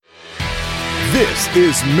This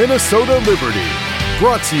is Minnesota Liberty,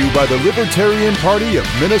 brought to you by the Libertarian Party of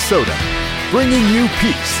Minnesota, bringing you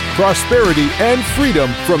peace, prosperity, and freedom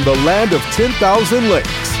from the land of 10,000 lakes.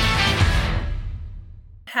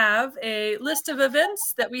 Have a list of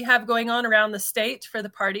events that we have going on around the state for the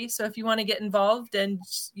party. So if you want to get involved and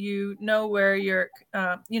you know where your,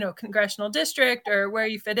 congressional district or where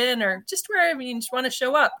you fit in, or just wherever you just want to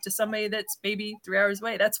show up to somebody that's maybe 3 hours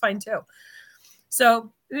away, that's fine too.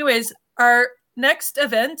 So anyways, our next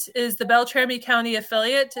event is the Beltrami County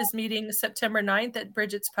affiliate is meeting September 9th at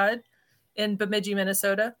Bridget's Pub in Bemidji,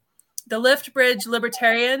 Minnesota. The Lift Bridge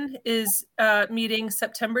Libertarian is meeting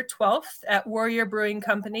September 12th at Warrior Brewing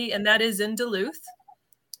Company, and that is in Duluth.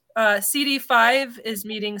 CD5 is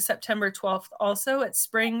meeting September 12th also at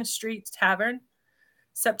Spring Street Tavern.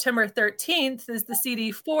 September 13th is the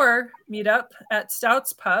CD4 meetup at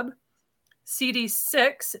Stout's Pub.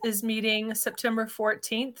 CD6 is meeting September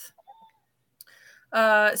 14th.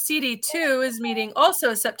 CD2 is meeting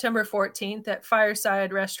also September 14th at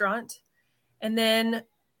Fireside Restaurant. And then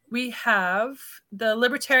we have the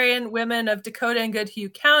Libertarian Women of Dakota and Goodhue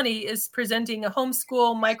County is presenting a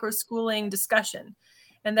homeschool microschooling discussion.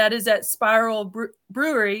 And that is at Spiral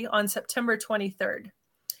Brewery on September 23rd.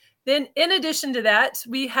 Then in addition to that,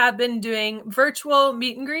 we have been doing virtual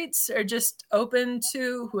meet and greets, or just open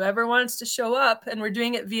to whoever wants to show up. And we're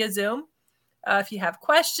doing it via Zoom. If you have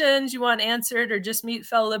questions you want answered, or just meet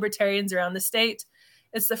fellow libertarians around the state,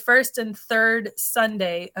 it's the first and third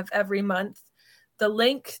Sunday of every month. The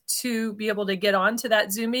link to be able to get on to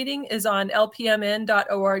that Zoom meeting is on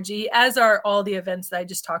lpmn.org, as are all the events that I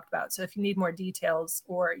just talked about. So if you need more details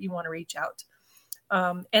or you want to reach out.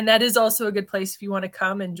 And that is also a good place if you want to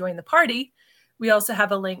come and join the party. We also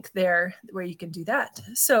have a link there where you can do that.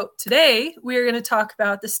 So today we're going to talk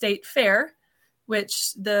about the state fair,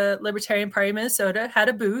 which the Libertarian Party of Minnesota had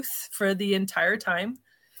a booth for the entire time,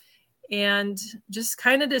 and just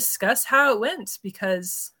kind of discuss how it went,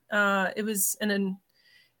 because it was I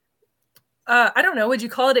don't know, would you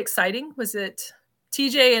call it exciting? Was it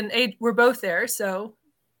TJ and Aid were both there, so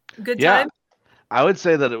good time? I would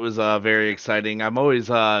say that it was very exciting. I'm always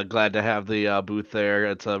glad to have the booth there.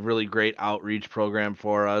 It's a really great outreach program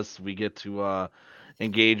for us. We get to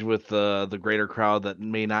engage with the greater crowd that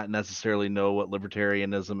may not necessarily know what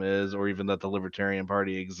libertarianism is, or even that the Libertarian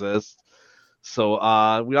Party exists. So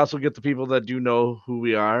we also get the people that do know who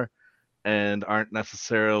we are and aren't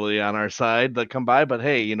necessarily on our side that come by, but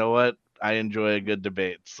hey, you know what? I enjoy a good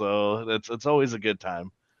debate, so it's always a good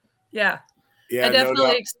time. Yeah, I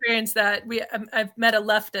definitely experienced that. I've met a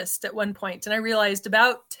leftist at one point, and I realized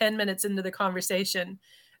about 10 minutes into the conversation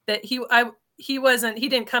that he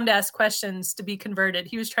didn't come to ask questions to be converted.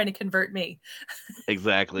 He was trying to convert me.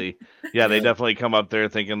 Exactly. Yeah, they definitely come up there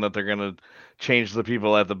thinking that they're going to change the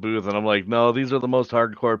people at the booth. And I'm like, no, these are the most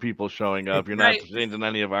hardcore people showing up. You're not changing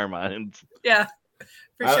any of our minds. Yeah,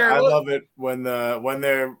 for sure. I love it when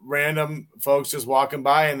they're random folks just walking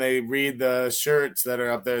by and they read the shirts that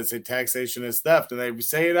are up there that say taxation is theft, and they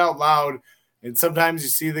say it out loud. And sometimes you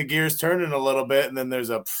see the gears turning a little bit, and then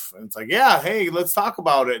there's and it's like, yeah, hey, let's talk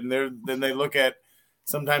about it. And then they look at,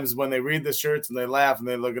 sometimes when they read the shirts and they laugh and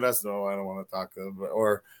they look at us, no, I don't want to talk to them.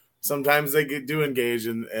 Or sometimes they do engage,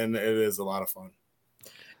 and it is a lot of fun.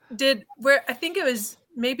 I think it was,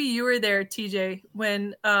 maybe you were there, TJ,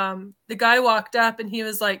 when the guy walked up and he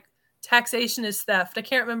was like, taxation is theft. I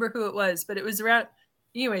can't remember who it was, but it was around,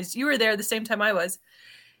 anyways, you were there the same time I was.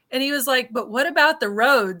 And he was like, but what about the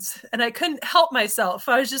roads? And I couldn't help myself.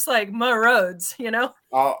 I was just like, my roads, you know?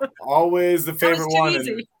 Always the favorite one.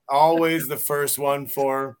 And always the first one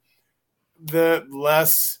for the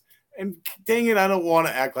less. And dang it, I don't want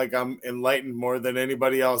to act like I'm enlightened more than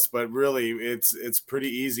anybody else, but really it's pretty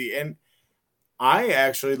easy. And I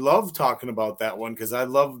actually love talking about that one, because I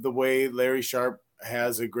love the way Larry Sharp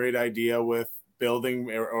has a great idea with building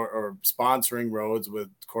or sponsoring roads with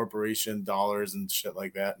corporation dollars and shit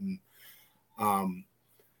like that. And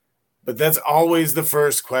but that's always the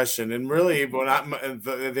first question. And really, when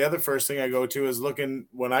the other first thing I go to is looking,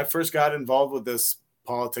 when I first got involved with this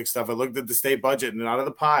politics stuff, I looked at the state budget, and out of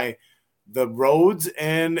the pie, the roads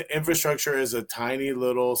and infrastructure is a tiny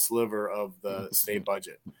little sliver of the state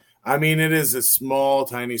budget. I mean, it is a small,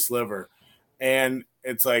 tiny sliver. And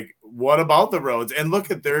it's like, what about the roads? And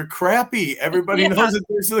look at, they're crappy. Everybody knows that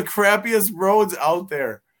there's the crappiest roads out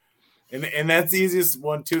there. And that's the easiest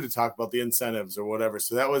one, too, to talk about, the incentives or whatever.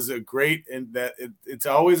 So that was a great, and that it's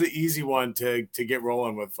always an easy one to get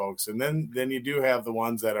rolling with, folks. And then you do have the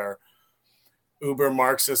ones that are uber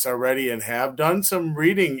Marxists already and have done some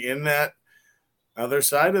reading in that other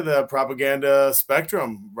side of the propaganda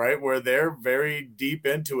spectrum, right, where they're very deep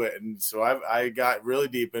into it. And so I got really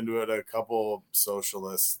deep into it. A couple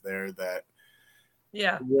socialists there that,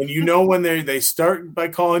 Yeah. when they start by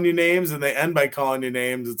calling you names and they end by calling you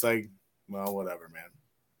names, it's like, well, whatever, man.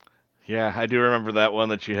 Yeah, I do remember that one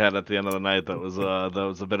that you had at the end of the night. That was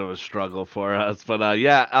a bit of a struggle for us. But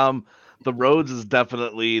the roads is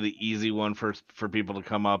definitely the easy one for people to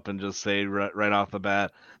come up and just say right off the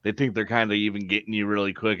bat. They think they're kind of even getting you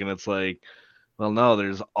really quick, and it's like, well, no,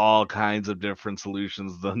 there's all kinds of different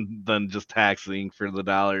solutions than just taxing for the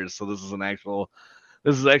dollars. So this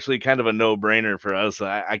is actually kind of a no-brainer for us.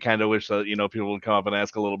 I kind of wish that people would come up and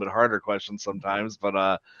ask a little bit harder questions sometimes,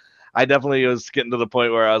 but I definitely was getting to the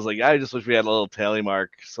point where I was like, I just wish we had a little tally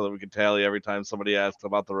mark so that we could tally every time somebody asked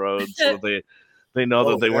about the roads, so that they know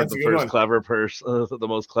that they weren't the first clever person, the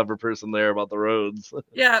most clever person there about the roads.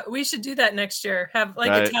 Yeah, we should do that next year. Have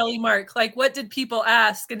a tally mark. Like, what did people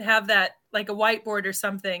ask, and have that like a whiteboard or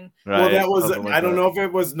something. Right. Well, that was, I don't know if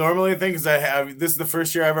it was normally a thing, because this is the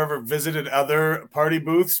first year I've ever visited other party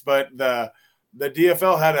booths, but the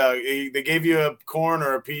DFL had they gave you a corn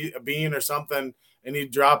or a bean or something, and you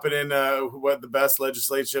drop it in what the best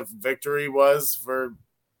legislative victory was for.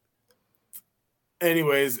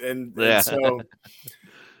 Anyways, and so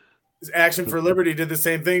Action for Liberty did the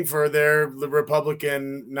same thing for their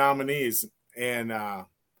Republican nominees, and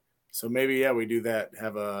so maybe we do that.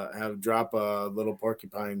 Have drop a little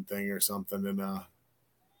porcupine thing or something,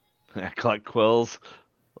 and collect quills.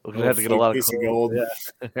 We're gonna have to get a lot of quills. Gold.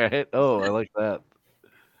 Yeah. Right. Oh, I like that.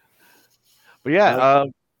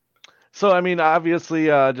 But so, I mean, obviously,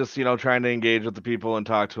 just trying to engage with the people and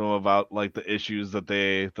talk to them about like the issues that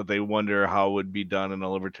they wonder how would be done in a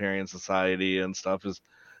libertarian society and stuff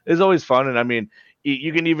is always fun. And I mean,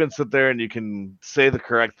 you can even sit there and you can say the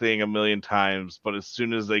correct thing a million times, but as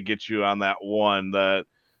soon as they get you on that one that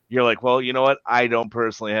you're like, well, you know what? I don't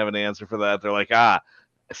personally have an answer for that. They're like,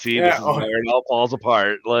 see, this is where it all falls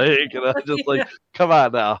apart. Like, and I'm just like, come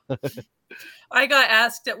on now. I got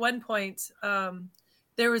asked at one point.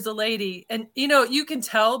 There was a lady, and you can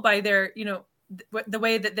tell by their the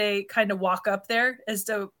way that they kind of walk up there, as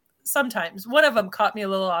though sometimes one of them caught me a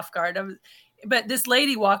little off guard. But this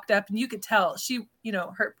lady walked up, and you could tell she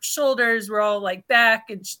her shoulders were all like back,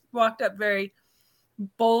 and she walked up very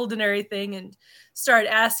bold and everything, and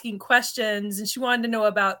started asking questions. And she wanted to know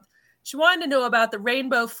about the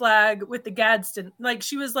rainbow flag with the Gadsden. Like,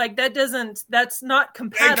 she was like, that's not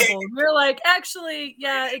compatible. And we're like, actually,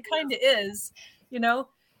 yeah, it kind of is.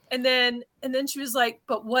 And then she was like,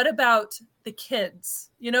 but what about the kids?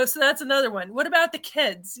 So that's another one. What about the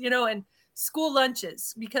kids? And school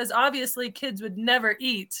lunches, because obviously kids would never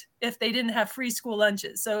eat if they didn't have free school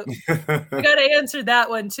lunches. So we got to answer that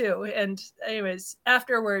one too. And anyways,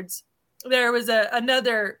 afterwards, there was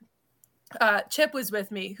another Chip was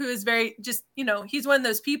with me, who is very just, he's one of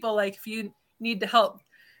those people, like, if you need to help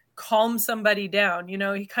calm somebody down,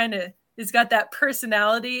 he kind of has got that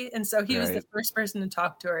personality. And so he was the first person to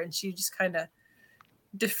talk to her, and she just kind of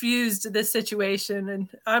diffused the situation. And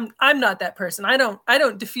I'm not that person. I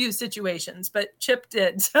don't diffuse situations, but Chip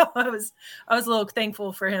did. So I was a little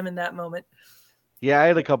thankful for him in that moment. Yeah, I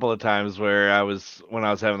had a couple of times where when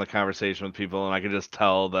I was having the conversation with people, and I could just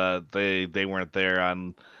tell that they weren't there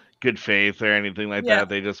on good faith or anything like that.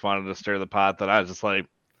 They just wanted to stir the pot. That I was just like,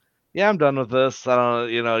 yeah, I'm done with this. I don't,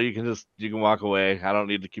 you can walk away. I don't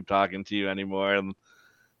need to keep talking to you anymore. And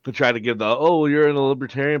to try to give you're in the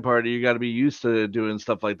Libertarian Party, you got to be used to doing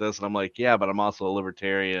stuff like this. And I'm like, yeah, but I'm also a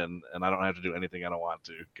Libertarian, and I don't have to do anything I don't want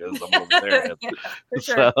to, because I'm a Libertarian.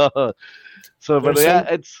 Sure.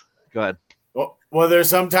 It's go ahead. Well, there's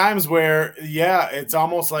some times where, it's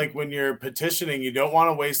almost like when you're petitioning, you don't want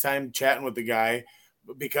to waste time chatting with the guy,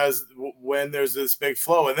 because when there's this big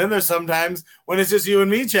flow, and then there's sometimes when it's just you and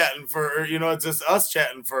me chatting it's just us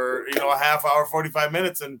chatting for, a half hour, 45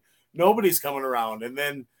 minutes, and nobody's coming around. And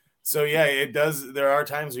then, so it does. There are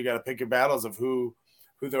times you got to pick your battles of who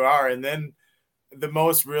there are. And then the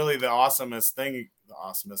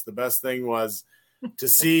best thing was to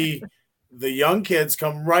see the young kids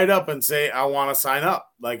come right up and say, I want to sign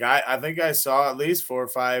up. Like, I think I saw at least 4 or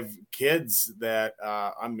 5 kids that,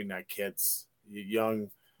 not kids, young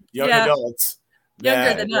adults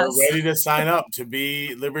younger than were us, ready to sign up to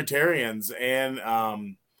be libertarians. And I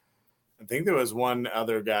think there was one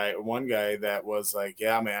guy that was like,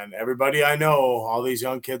 yeah, man, everybody I know, all these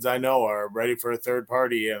young kids I know are ready for a third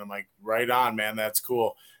party. And I'm like, right on, man, that's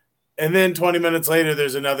cool. And then 20 minutes later,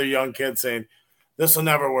 there's another young kid saying, this will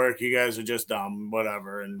never work. You guys are just dumb,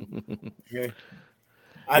 whatever. And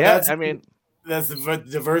that's the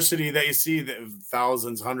diversity that you see. That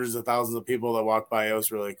thousands, hundreds of thousands of people that walk by. It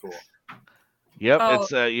was really cool. Yep, Oh,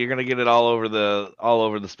 it's you're gonna get it all over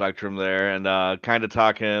the spectrum there, and kind of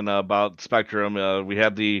talking about spectrum. We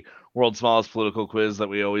have the world's smallest political quiz that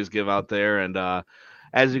we always give out there, and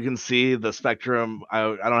as you can see, the spectrum. I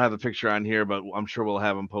don't have the picture on here, but I'm sure we'll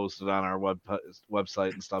have them posted on our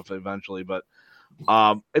website and stuff eventually. But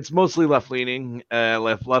it's mostly left leaning and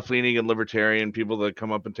libertarian people that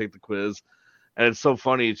come up and take the quiz. And it's so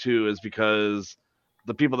funny too, is because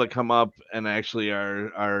the people that come up and actually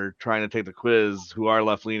are trying to take the quiz who are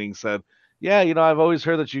left leaning said, "Yeah, I've always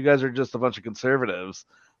heard that you guys are just a bunch of conservatives."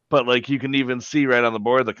 But like you can even see right on the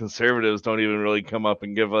board, the conservatives don't even really come up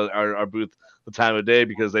and give our booth the time of day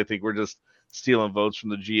because they think we're just stealing votes from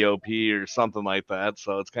the GOP or something like that.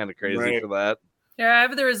 So it's kind of crazy for that. Here, I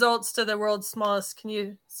have the results to the world's smallest. Can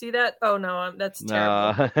you see that? Oh no, that's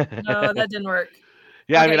terrible. No, that didn't work.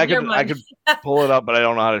 Yeah, Okay, I mean, I could pull it up, but I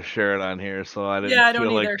don't know how to share it on here, so I didn't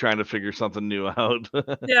feel like trying to figure something new out.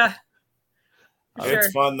 Yeah.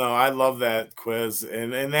 It's fun though. I love that quiz,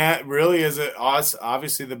 and that really is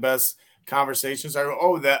obviously the best conversations.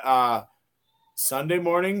 That Sunday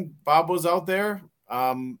morning, Bob was out there,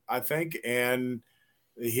 I think, and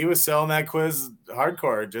he was selling that quiz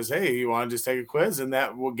hardcore. Just, hey, you want to just take a quiz, and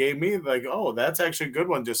that gave me like, oh, that's actually a good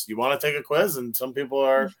one. Just you want to take a quiz, and some people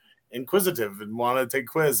are inquisitive and want to take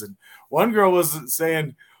a quiz. And one girl was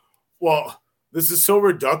saying, well, this is so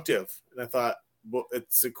reductive, and I thought, well,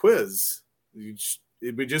 it's a quiz.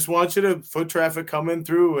 We just want you to foot traffic coming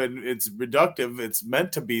through, and it's reductive. It's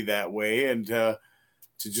meant to be that way, and to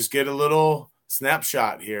just get a little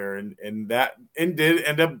snapshot here, and that did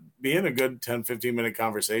end up being a good 10-15 minute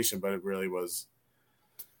conversation, but it really was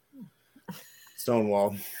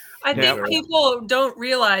stonewall. I think people don't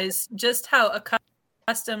realize just how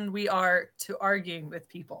accustomed we are to arguing with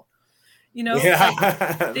people.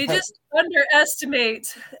 They just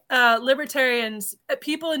underestimate libertarians.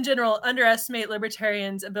 People in general underestimate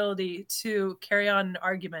libertarians' ability to carry on an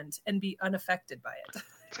argument and be unaffected by it.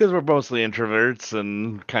 It's because we're mostly introverts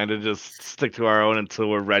and kind of just stick to our own until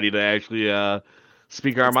we're ready to actually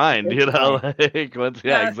speak our mind.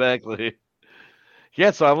 Exactly.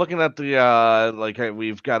 Yeah, so I'm looking at the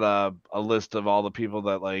we've got a list of all the people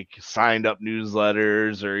that signed up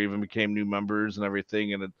newsletters or even became new members and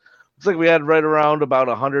everything, and it's like we had right around about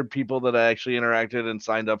 100 people that actually interacted and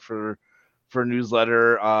signed up for a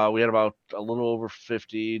newsletter. We had about a little over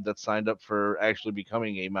 50 that signed up for actually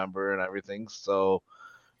becoming a member and everything. So,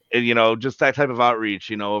 just that type of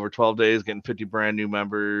outreach, over 12 days, getting 50 brand new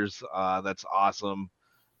members. That's awesome.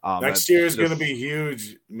 Next year is going to be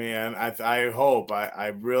huge, man. I hope. I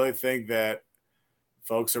really think that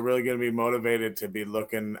folks are really going to be motivated to be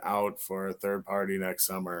looking out for a third party next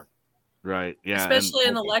summer. Right. Yeah. Especially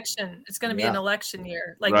an election. It's going to be an election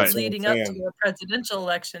year, it's leading up to a presidential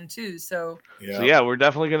election too. So we're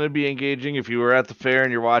definitely going to be engaging. If you were at the fair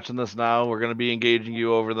and you're watching this now, we're going to be engaging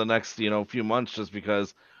you over the next, few months, just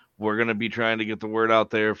because we're going to be trying to get the word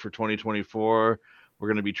out there for 2024. We're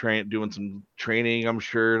going to be doing some training, I'm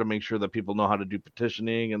sure, to make sure that people know how to do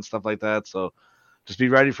petitioning and stuff like that. So just be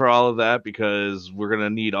ready for all of that, because we're going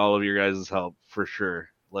to need all of your guys' help for sure.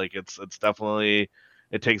 It's definitely,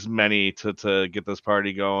 it takes many to get this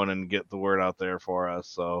party going and get the word out there for us.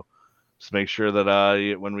 So just make sure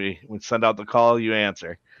that when we send out the call, you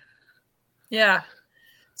answer. Yeah.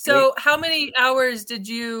 So how many hours did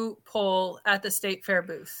you pull at the State Fair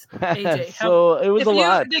booth, AJ? So it was a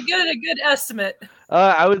lot. To get a good estimate.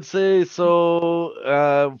 I would say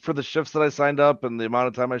so. For the shifts that I signed up and the amount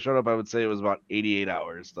of time I showed up, I would say it was about 88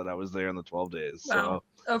 hours that I was there in the 12 days. Wow.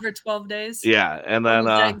 So, over 12 days? Yeah. And then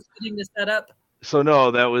getting the setup. So no,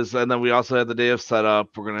 that was, and then we also had the day of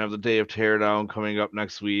setup. We're gonna have the day of teardown coming up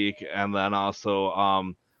next week, and then also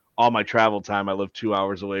all my travel time. I live 2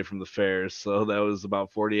 hours away from the fairs, so that was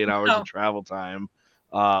about 48 hours of travel time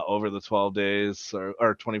over the 12 days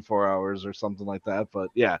or 24 hours or something like that. But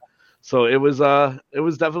yeah, so it was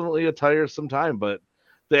definitely a tiresome time, but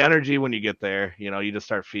the energy when you get there, you just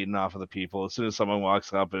start feeding off of the people. As soon as someone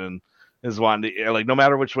walks up and is wanting to, no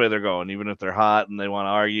matter which way they're going, even if they're hot and they want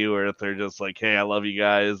to argue, or if they're just like, hey, I love you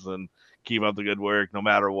guys and keep up the good work, no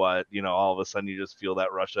matter what, all of a sudden you just feel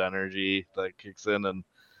that rush of energy that kicks in, and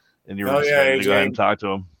you're ready to go ahead and talk to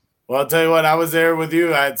them. Well, I'll tell you what, I was there with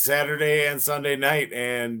you at Saturday and Sunday night,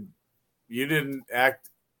 and you didn't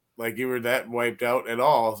act like you were that wiped out at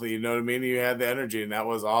all. So, you know what I mean? You had the energy, and that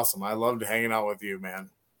was awesome. I loved hanging out with you,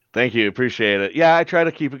 man. Thank you. Appreciate it. Yeah, I try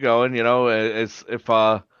to keep it going,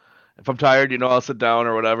 if I'm tired, I'll sit down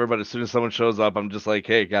or whatever. But as soon as someone shows up, I'm just like,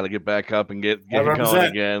 hey, got to get back up and get going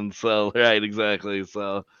again. So, right, exactly.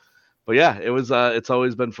 So, but yeah, it was. It's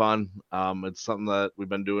always been fun. It's something that we've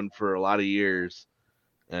been doing for a lot of years,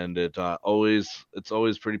 and it's always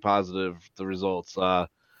pretty positive. The results. The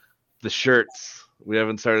shirts. We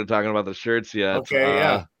haven't started talking about the shirts yet. Okay,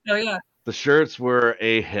 yeah. Oh yeah. The shirts were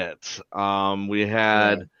a hit. We Yeah.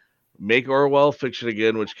 had Make Orwell Fiction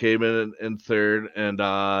Again, which came in third, and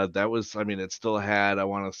that was. I mean, it still had. I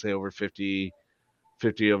want to say over 50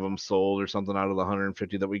 of them sold or something out of the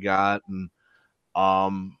 150 that we got, and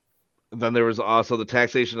um, then there was also the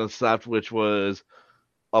Taxation of Theft, which was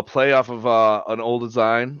a play off of an old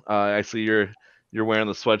design. I see you're wearing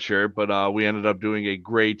the sweatshirt, but we ended up doing a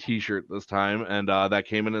gray T-shirt this time, and that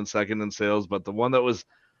came in second in sales. But the one that was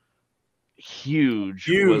huge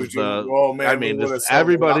was Huge. the. Oh I man, we mean, would just have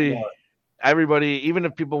sold a lot more. everybody, even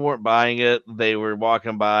if people weren't buying it, they were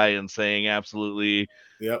walking by and saying absolutely,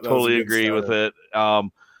 Yep, that was a totally good agree with starter.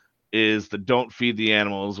 it. Is the Don't Feed the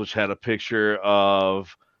Animals, which had a picture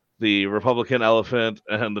of the Republican elephant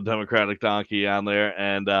and the Democratic donkey on there.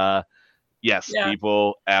 And yes, Yeah.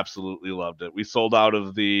 people absolutely loved it. We sold out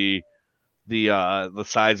of the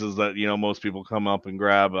sizes that most people come up and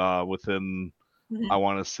grab within I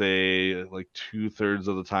want to say like 2/3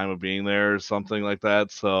 of the time of being there or something like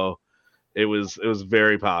that. So it was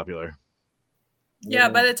very popular. Yeah,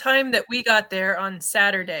 by the time that we got there on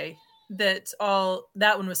Saturday, that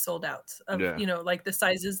one was sold out of like the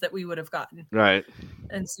sizes that we would have gotten. Right.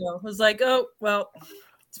 And so I was like, oh well,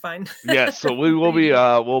 it's fine. Yeah, so we will be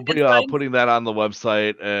putting that on the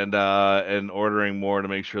website and ordering more to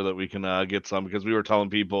make sure that we can get some, because we were telling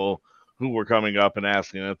people who were coming up and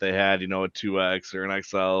asking if they had a 2X or an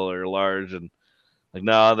XL or large, and like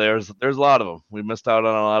no, there's a lot of them. We missed out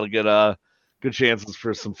on a lot of good chances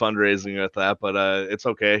for some fundraising with that, but it's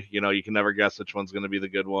okay. You can never guess which one's going to be the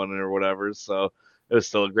good one or whatever. So it was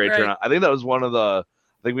still a great turnout. I think that was one of the.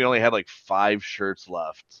 I think we only had like 5 shirts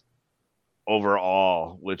left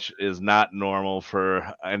overall, which is not normal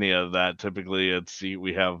for any of that. Typically,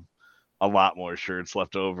 we have a lot more shirts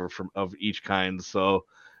left over of each kind. So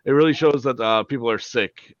it really shows that people are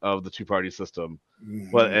sick of the two-party system.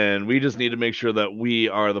 And we just need to make sure that we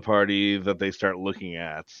are the party that they start looking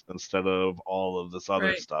at instead of all of this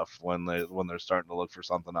other stuff when they're starting to look for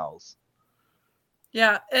something else.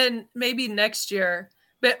 Yeah, and maybe next year.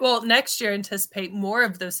 But next year anticipate more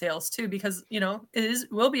of those sales too, because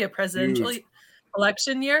will be a presidential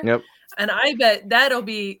election year. Yep. And I bet that'll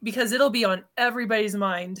be, because it'll be on everybody's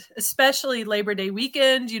mind, especially Labor Day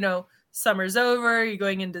weekend. Summer's over, you're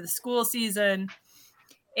going into the school season,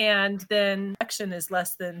 and then election is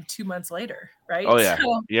less than 2 months later, right? Oh yeah.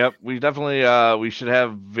 Yep. We definitely we should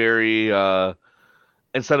have very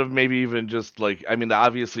instead of maybe even just like, I mean,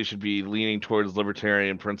 obviously should be leaning towards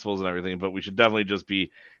libertarian principles and everything, but we should definitely just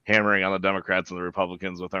be hammering on the Democrats and the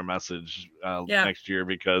Republicans with our message next year,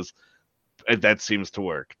 because that seems to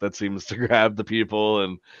work. That seems to grab the people,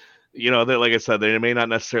 and that, like I said, they may not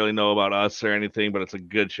necessarily know about us or anything, but it's a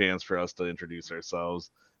good chance for us to introduce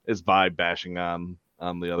ourselves is by bashing on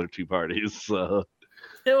the other two parties. So.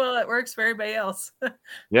 Well, it works for everybody else.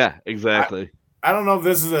 Yeah, exactly. I don't know if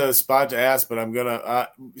this is a spot to ask, but I'm gonna.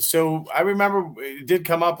 So I remember it did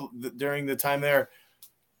come up during the time there.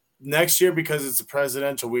 Next year, because it's a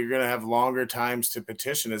presidential, we're gonna have longer times to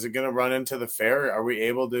petition. Is it gonna run into the fair? Are we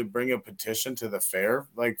able to bring a petition to the fair,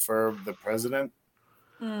 like for the president?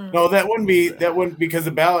 No, that wouldn't be. That wouldn't, because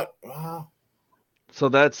the ballot. So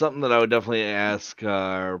that's something that I would definitely ask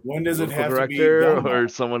when does it have director to be done, or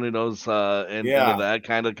someone who knows into that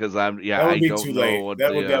kind of, because that would be too late.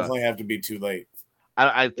 That would definitely have to be too late.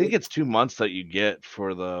 I think it's 2 months that you get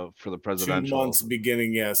for the presidential. 2 months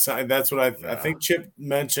beginning, yes. Yeah. So that's what I think Chip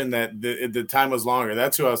mentioned, that the time was longer.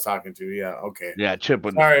 That's who I was talking to. Yeah, okay. Yeah, Chip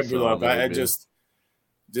would. Sorry, Bruno. I just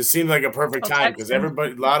seemed like a perfect time, because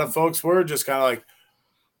everybody, a lot of folks were just kind of like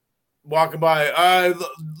walking by. I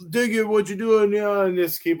dig it, what you doing, and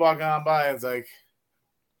just keep walking on by. It's like,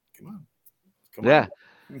 come on. Yeah.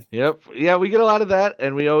 Yep. Yeah, we get a lot of that,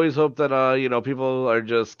 and we always hope that people are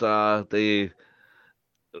just they.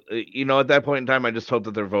 At that point in time, I just hope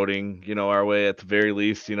that they're voting, our way at the very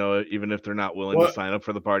least, even if they're not willing to sign up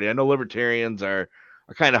for the party. I know libertarians are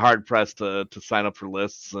kind of hard pressed to sign up for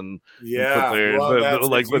lists and that's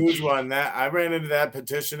a huge one. That I ran into that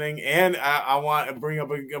petitioning, and I want to bring up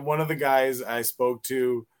one of the guys I spoke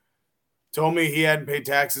to told me he hadn't paid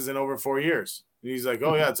taxes in over 4 years. And he's like,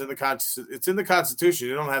 "Oh yeah, it's in the Constitution.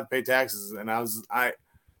 You don't have to pay taxes." And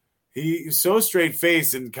he's so straight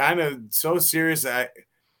faced and kind of so serious.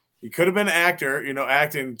 He could have been an actor,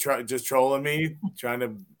 acting, just trolling me, trying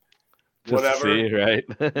to whatever. Just to see, right?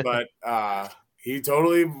 But he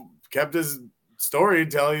totally kept his story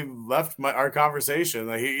until he left our conversation.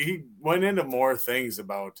 Like he went into more things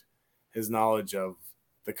about his knowledge of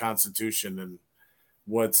the Constitution and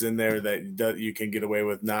what's in there that you can get away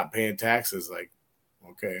with not paying taxes. Like,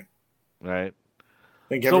 okay. Right. I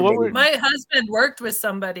think So everybody. My husband worked with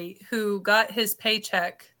somebody who got his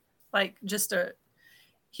paycheck like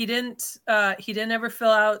he didn't ever fill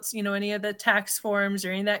out, any of the tax forms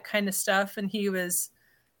or any of that kind of stuff, and he was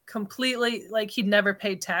completely like he'd never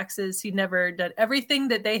paid taxes. He'd never done everything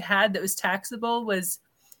that they had that was taxable was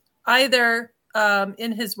either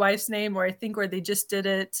in his wife's name, or I think where they just did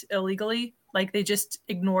it illegally, like they just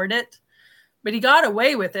ignored it. But he got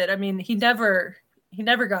away with it. I mean, he never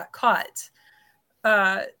got caught.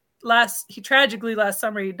 Tragically last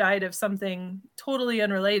summer he died of something totally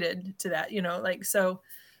unrelated to that,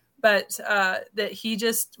 but that he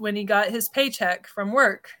just, when he got his paycheck from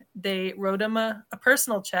work, they wrote him a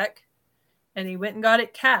personal check and he went and got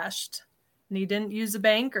it cashed, and he didn't use a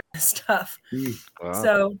bank or stuff. Wow.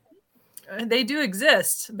 So they do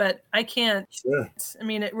exist, but I can't. Sure. I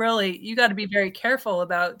mean, you got to be very careful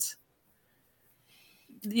about,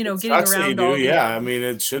 getting around all the. Yeah, I mean,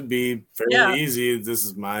 it should be fairly easy. This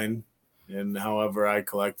is mine, and however I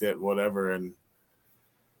collect it, whatever, and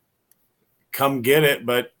come get it.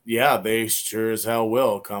 But yeah, they sure as hell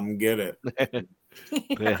will come get it.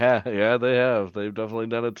 They have. They've definitely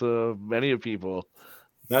done it to many people.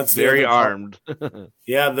 That's very armed.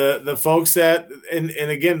 Yeah, the folks that and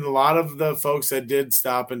again, a lot of the folks that did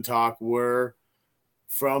stop and talk were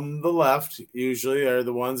from the left. Usually are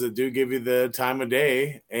the ones that do give you the time of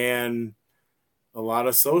day, and a lot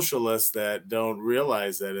of socialists that don't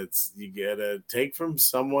realize that you gotta take from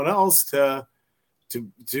someone else to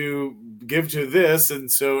give to this. And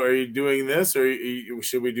so are you doing this, or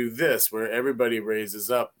should we do this, where everybody raises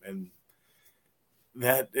up, and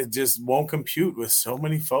that it just won't compute with so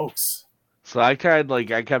many folks. So I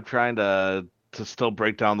kept trying to still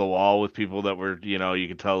break down the wall with people that were, you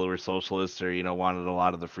could tell they were socialists or, wanted a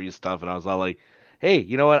lot of the free stuff. And I was all like, hey,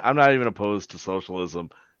 you know what? I'm not even opposed to socialism.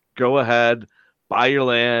 Go ahead, buy your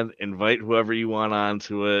land, invite whoever you want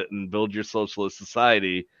onto it, and build your socialist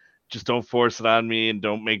society. Just don't force it on me and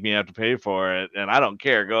don't make me have to pay for it. And I don't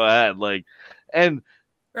care. Go ahead.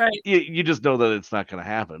 Right. You just know that it's not going to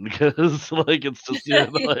happen because it's just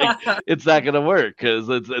it's not going to work because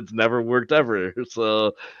it's never worked ever.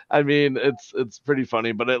 So I mean it's pretty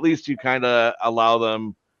funny, but at least you kind of allow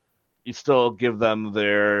them. You still give them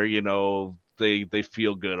their they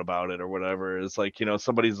feel good about it or whatever. It's like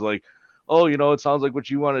somebody's like, oh, it sounds like what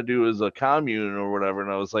you want to do is a commune or whatever, and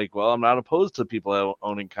I was like, well, I'm not opposed to people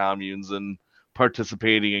owning communes and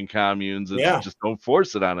participating in communes. It's just don't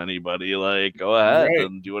force it on anybody. Like, go ahead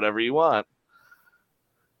and do whatever you want.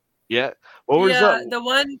 Yeah. What was that? The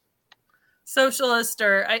one socialist,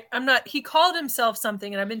 or I'm not, he called himself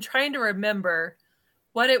something, and I've been trying to remember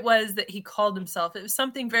what it was that he called himself. It was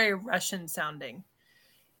something very Russian sounding.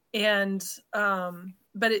 And,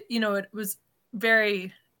 but it was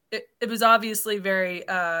very, it was obviously very,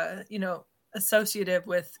 associative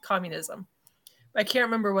with communism. I can't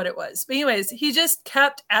remember what it was. But anyways, he just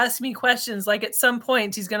kept asking me questions. Like at some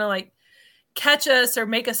point he's going to catch us or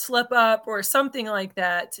make us slip up or something like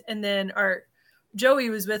that. And then Joey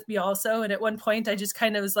was with me also. And at one point I just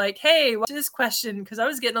kind of was like, hey, what's this question? Cause I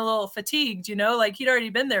was getting a little fatigued, he'd already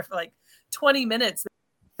been there for 20 minutes at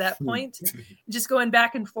that point, just going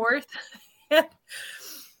back and forth.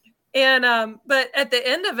 And, but at the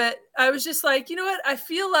end of it, I was just like, you know what? I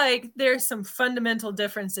feel like there's some fundamental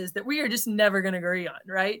differences that we are just never going to agree on.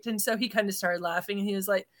 Right. And so he kind of started laughing, and he was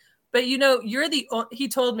like, but he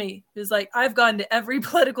told me, he was like, I've gone to every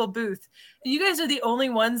political booth, and you guys are the only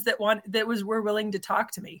ones were willing to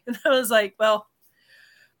talk to me. And I was like, well,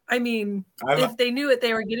 I mean, if they knew what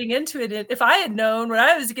they were getting into it, if I had known what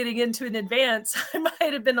I was getting into in advance, I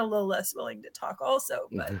might have been a little less willing to talk also.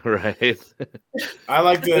 But. Right. I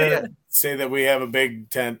like to say that we have a big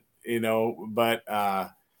tent, but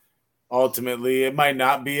ultimately it might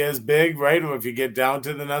not be as big, right? If you get down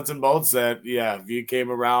to the nuts and bolts, that, if you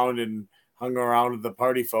came around and hung around with the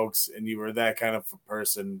party folks and you were that kind of a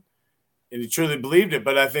person and you truly believed it.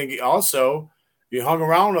 But I think also, you hung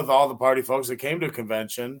around with all the party folks that came to a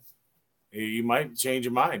convention, you might change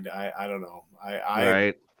your mind. I don't know.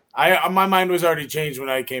 My mind was already changed when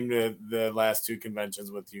I came to the last two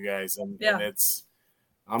conventions with you guys, and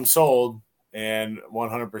I'm sold and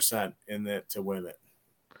 100% in it to win it.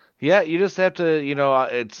 Yeah, you just have to,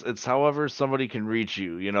 it's however somebody can reach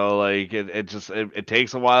you. It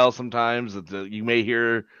takes a while sometimes. You may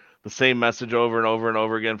hear the same message over and over and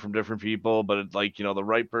over again from different people, but it's the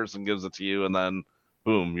right person gives it to you, and then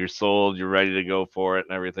boom, you're sold, you're ready to go for it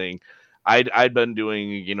and everything. I'd been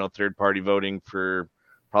doing third party voting for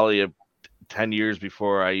probably 10 years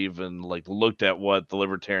before I even like looked at what the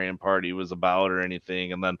Libertarian Party was about or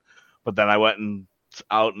anything. But then I went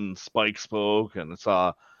out and Spike spoke, and I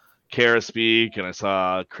saw Kara speak, and I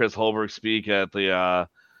saw Chris Holberg speak at the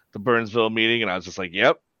Burnsville meeting, and I was just like,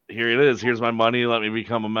 yep, here it is. Here's my money. Let me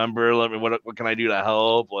become a member. What can I do to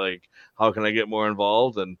help? Like, how can I get more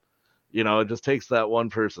involved? And it just takes that one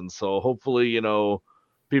person. So hopefully,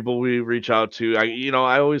 people we reach out to,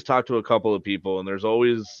 I always talk to a couple of people, and there's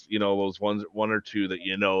always, those one or two that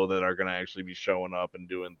that are going to actually be showing up and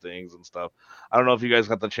doing things and stuff. I don't know if you guys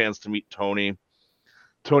got the chance to meet Tony.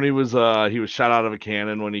 Tony was he was shot out of a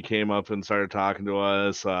cannon when he came up and started talking to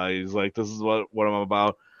us. He's like, this is what I'm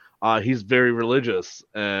about. He's very religious,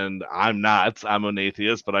 and I'm not. I'm an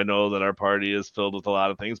atheist, but I know that our party is filled with a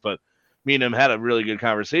lot of things. But me and him had a really good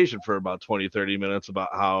conversation for about 20-30 minutes about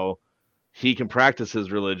how he can practice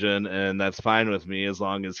his religion, and that's fine with me as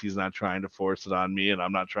long as he's not trying to force it on me, and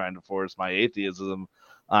I'm not trying to force my atheism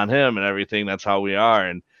on him and everything. That's how we are.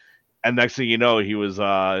 And next thing you know, he was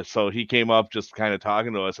so he came up just kind of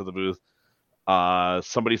talking to us at the booth.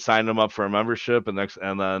 Somebody signed him up for a membership, and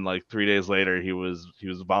then like 3 days later, he was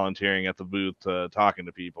volunteering at the booth, talking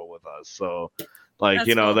to people with us. So, like,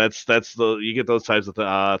 That's cool. that's you get those types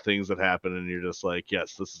of things that happen, and you're just like,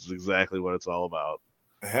 yes, this is exactly what it's all about.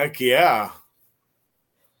 Heck yeah.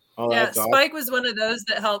 Oh, yeah, Spike was one of those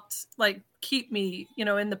that helped like keep me,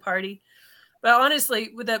 in the party. But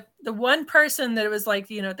honestly, with the one person that it was like,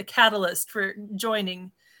 the catalyst for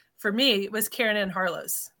joining for me was Karen Ann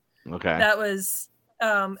Harlows. Okay. That was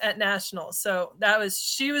at National. So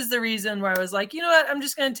she was the reason where I was like, you know what, I'm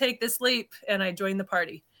just going to take this leap, and I joined the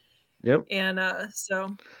party. Yep. And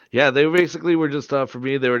so. Yeah, they basically were just, for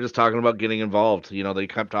me, they were just talking about getting involved. They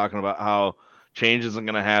kept talking about how change isn't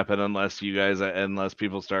going to happen unless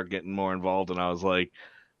people start getting more involved. And I was like,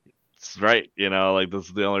 it's right. Like, this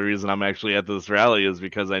is the only reason I'm actually at this rally is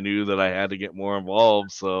because I knew that I had to get more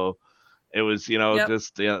involved. So it was,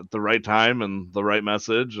 just the right time and the right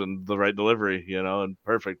message and the right delivery, and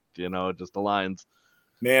perfect, it just aligns.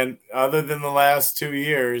 Man, other than the last 2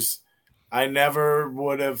 years, I never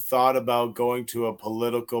would have thought about going to a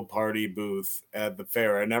political party booth at the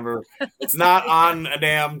fair. It's not on a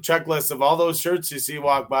damn checklist of all those shirts you see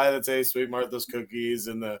walk by that say Sweet Martha's Cookies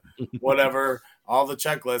and the whatever, all the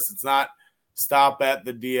checklists. It's not stop at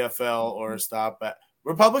the DFL or stop at.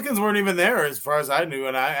 Republicans weren't even there as far as I knew,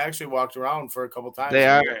 and I actually walked around for a couple times.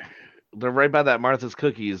 They're right by that Martha's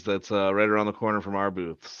Cookies that's right around the corner from our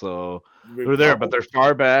booth. So they're there, but they're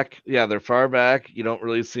far back. Yeah, they're far back. You don't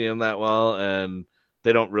really see them that well, and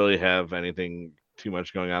they don't really have anything too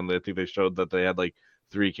much going on. I think they showed that they had like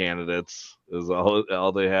 3 candidates is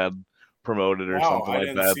all they had promoted or something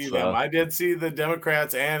like that. I didn't see them. I did see the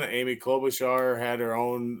Democrats, and Amy Klobuchar had her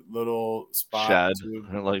own little spot.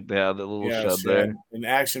 Shed. Like they had a little shed there. In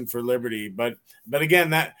Action for Liberty. But again,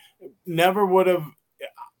 that never would have –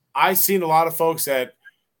 I seen a lot of folks that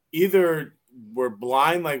either were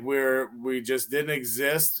blind, like we just didn't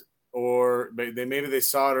exist, or maybe they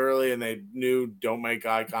saw it early and they knew don't make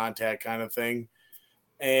eye contact kind of thing.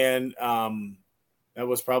 And that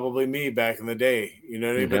was probably me back in the day, you know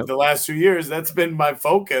what I mean? But the last 2 years, that's been my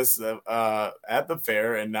focus at the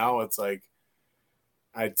fair. And now it's like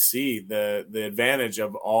I'd see the advantage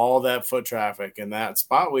of all that foot traffic, and that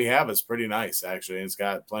spot we have is pretty nice, actually. It's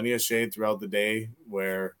got plenty of shade throughout the day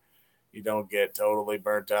where you don't get totally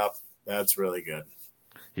burnt up. That's really good.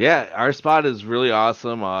 Yeah, our spot is really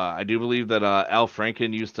awesome. I do believe that Al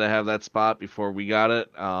Franken used to have that spot before we got it.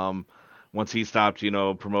 Once he stopped,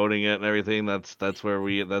 promoting it and everything, that's when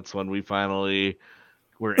we finally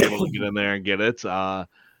were able to get in there and get it.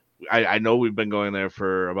 I know we've been going there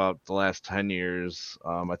for about the last 10 years.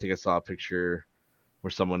 I think I saw a picture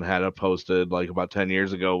where someone had it posted like about 10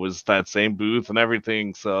 years ago was that same booth and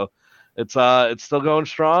everything. So it's still going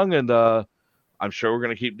strong, and I'm sure we're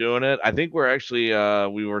going to keep doing it. I think we're actually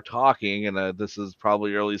we were talking, and this is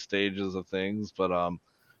probably early stages of things, but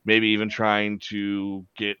maybe even trying to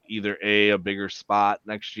get either a bigger spot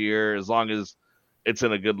next year, as long as it's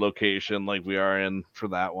in a good location like we are in for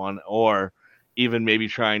that one, or even maybe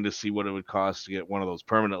trying to see what it would cost to get one of those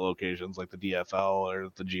permanent locations like the DFL or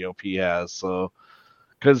the GOP has. So,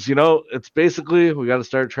 because it's basically we got to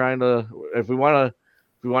start trying to, if we want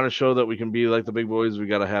to show that we can be like the big boys, we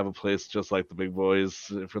got to have a place just like the big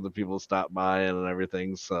boys for the people to stop by and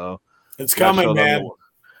everything. So it's coming, man.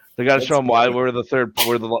 They got to show them why we're the third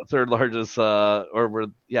largest, or we're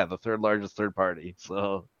the third largest third party.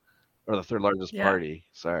 So, or the third largest party.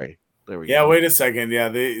 Sorry. There we go. Yeah, wait a second. Yeah,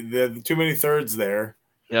 the too many thirds there.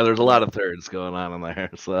 Yeah, there's a lot of thirds going on in there.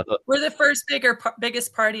 So We're the first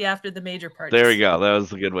biggest party after the major parties. there we go. That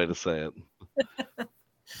was a good way to say it.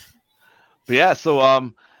 But yeah, so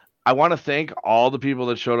I want to thank all the people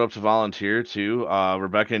that showed up to volunteer too.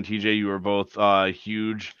 Rebecca and TJ, you were both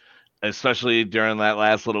huge, especially during that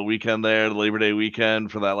last little weekend there, the Labor Day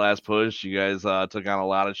weekend for that last push. You guys took on a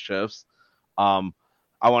lot of shifts.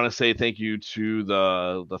 I want to say thank you to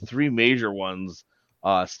the three major ones.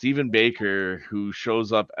 Stephen Baker, who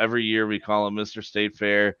shows up every year. We call him Mr. State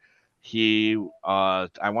Fair. He,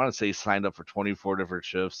 I want to say, signed up for 24 different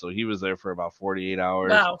shifts, so he was there for about 48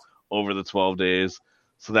 hours. Wow. Over the 12 days.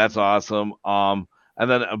 So that's awesome. And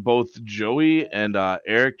then both Joey and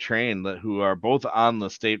Eric Train, who are both on the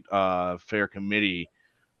state fair committee,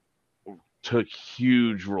 took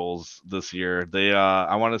huge roles this year. They,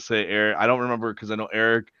 I want to say Eric, I don't remember because I know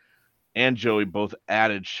Eric and Joey both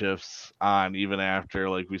added shifts on even after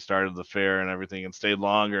like we started the fair and everything and stayed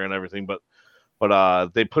longer and everything. But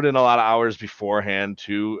they put in a lot of hours beforehand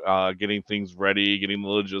too, getting things ready, getting the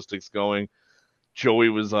logistics going. Joey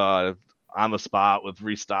was on the spot with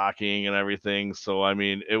restocking and everything. So, I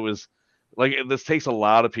mean, it was like this takes a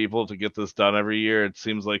lot of people to get this done every year. It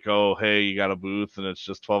seems like, oh, hey, you got a booth and it's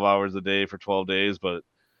just 12 hours a day for 12 days. But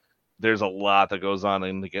there's a lot that goes on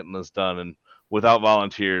into getting this done. And without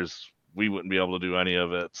volunteers, we wouldn't be able to do any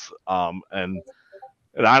of it. And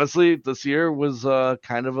honestly, this year was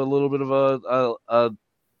kind of a little bit of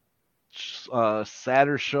a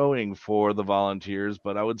sadder showing for the volunteers.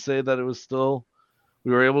 But I would say that it was still...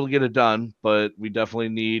 we were able to get it done, but we definitely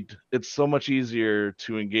need, it's so much easier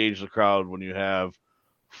to engage the crowd when you have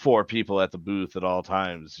 4 people at the booth at all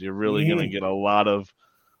times. You're really going to get a lot of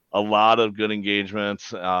good engagement.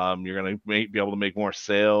 You're going to be able to make more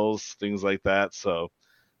sales, things like that. So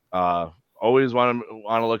always want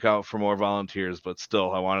to look out for more volunteers, but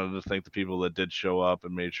still I wanted to thank the people that did show up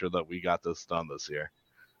and made sure that we got this done this year.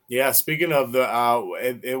 Yeah, speaking of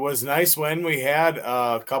the, it was nice when we had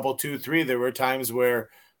a couple, 2, 3. There were times where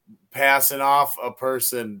passing off a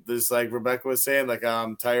person, just like Rebecca was saying, like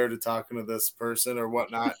I'm tired of talking to this person or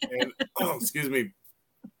whatnot. And excuse me,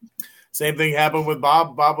 same thing happened with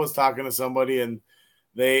Bob. Bob was talking to somebody, and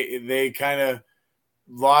they kind of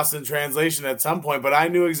lost in translation at some point. But I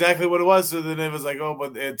knew exactly what it was. So then it was like, oh,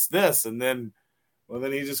 but it's this, and then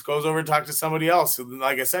then he just goes over and talks to somebody else. So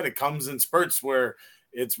like I said, it comes in spurts where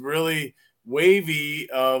it's really wavy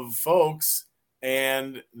of folks,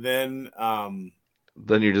 and then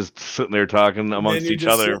you're just sitting there talking amongst each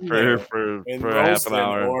other for half an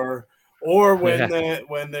hour, or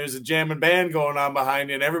when there's a jamming band going on behind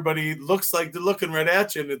you, and everybody looks like they're looking right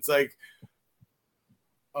at you, and it's like,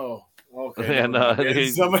 oh, okay, and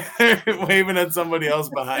somebody waving at somebody else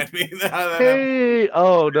behind me. Hey,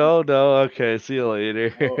 oh no, okay, see you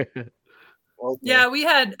later. Okay. Yeah, we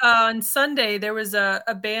had on Sunday there was a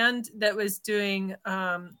band that was doing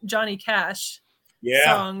Johnny Cash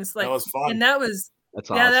songs, like, that was fun. and that's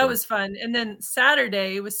awesome. That was fun. And then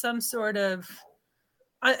Saturday was some sort of,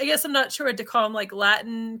 I guess I'm not sure what to call them, like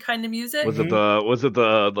Latin kind of music. Was it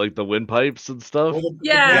the like the windpipes and stuff? Well,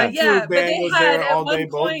 yeah. But they had all day,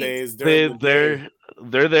 both days.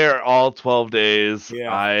 They're there all 12 days.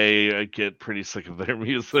 Yeah. I get pretty sick of their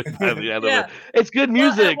music by the end of it. It's good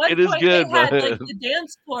music. It is good. But like, the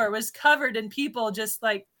dance floor was covered in people just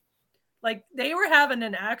like they were having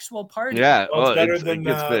an actual party. Yeah, it's better than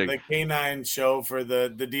the canine show for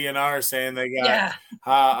the DNR saying they got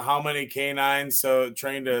how many canines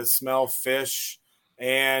trained to smell fish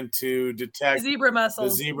and to detect zebra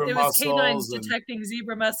mussels. The zebra it mussels. Was canines detecting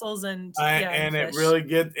zebra mussels and it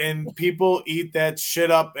really and people eat that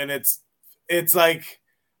shit up, and it's like,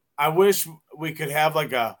 I wish we could have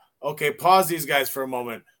like okay, pause these guys for a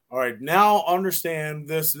moment. All right, now understand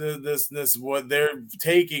this, what they're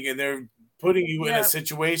taking, and they're putting you in a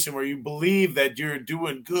situation where you believe that you're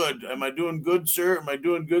doing good. Am I doing good, sir? Am I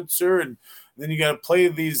doing good, sir? And then you got to play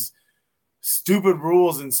these stupid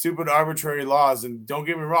rules and stupid arbitrary laws. And don't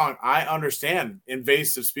get me wrong, I understand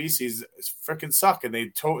invasive species freaking suck, and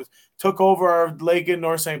they took over our lake in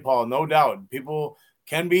North St. Paul, no doubt. People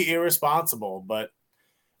can be irresponsible, but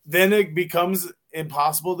then it becomes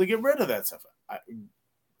impossible to get rid of that stuff.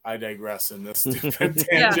 I digress in this stupid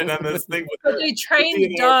tangent on this thing. But they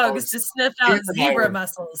trained dogs to sniff out zebra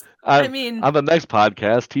mussels. I mean, on the next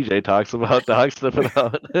podcast, TJ talks about dogs sniffing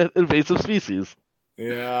out invasive species.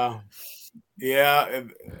 Yeah.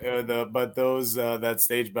 But those that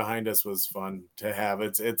stage behind us was fun to have.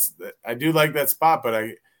 It's I do like that spot, but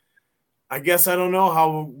I guess I don't know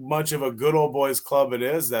how much of a good old boys club it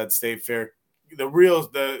is, that state fair,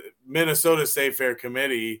 the Minnesota State Fair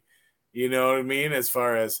Committee. You know what I mean? As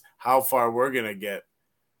far as how far we're going to get.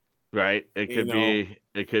 Right. It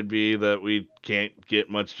could be that we can't get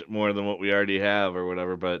much more than what we already have or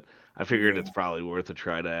whatever, but I figured it's probably worth a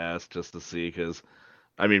try to ask just to see because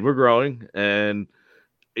I mean, we're growing and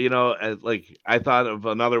like I thought of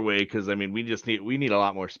another way because I mean, we need a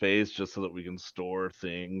lot more space just so that we can store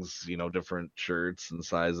things, different shirts and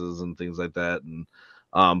sizes and things like that. And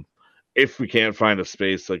um, if we can't find a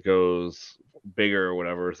space that goes bigger or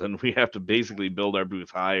whatever, then we have to basically build our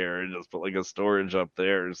booth higher and just put like a storage up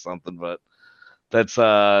there or something. But that's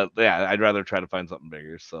yeah, I'd rather try to find something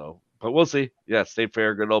bigger. So, but we'll see. Yeah, State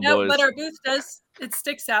Fair, good old boys. But our booth it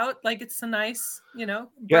sticks out like it's a nice, bright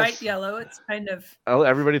Yes. yellow. It's kind of.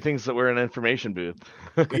 Everybody thinks that we're an information booth.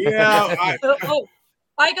 Yeah.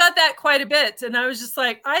 I got that quite a bit, and I was just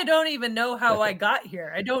like, I don't even know how I got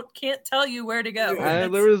here. Can't tell you where to go.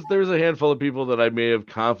 There was a handful of people that I may have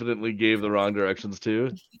confidently gave the wrong directions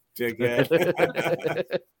to.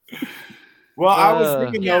 Well, I was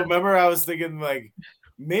thinking though. Remember, I was thinking like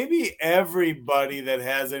maybe everybody that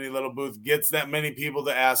has any little booth gets that many people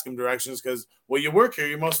to ask them directions because you work here,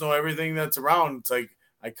 you must know everything that's around. It's like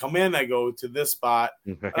I come in, I go to this spot.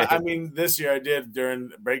 I mean, this year I did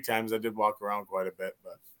during break times. I did walk around quite a bit,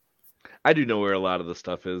 but I do know where a lot of the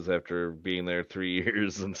stuff is after being there 3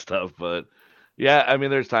 years and stuff. But yeah, I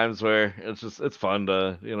mean, there's times where it's fun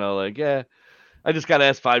to, I just got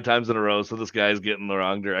asked 5 times in a row, so this guy's getting the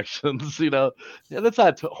wrong directions. Yeah, that's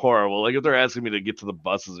not horrible. Like if they're asking me to get to the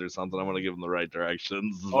buses or something, I'm gonna give them the right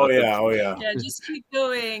directions. Oh yeah. Yeah, just keep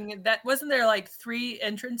going. That wasn't there like 3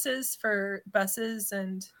 entrances for buses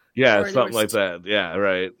and something like that. Yeah,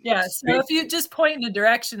 right. Yeah, so if you just point in a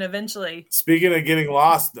direction, eventually. Speaking of getting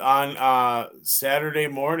lost on Saturday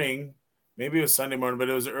morning, maybe it was Sunday morning, but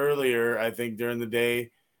it was earlier, I think, during the day.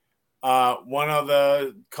 One of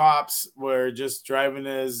the cops were just driving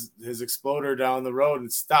his Exploder down the road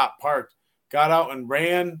and stopped, parked, got out and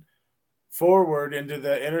ran forward into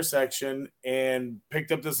the intersection and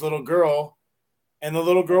picked up this little girl. And the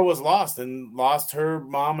little girl was lost her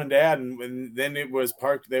mom and dad. And then it was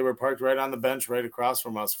parked. They were parked right on the bench right across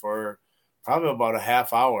from us for probably about a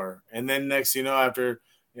half hour. And then next, after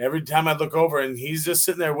every time I look over and he's just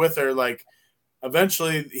sitting there with her, like,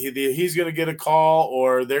 eventually he's going to get a call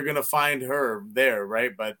or they're going to find her there.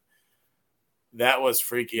 Right. But that was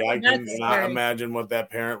freaky. I cannot imagine what that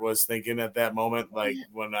parent was thinking at that moment. Like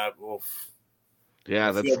when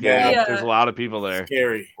yeah, that's scary. Yeah. There's a lot of people there.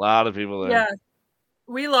 Scary. A lot of people there. Yeah.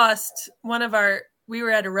 We lost we were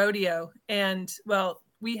at a rodeo and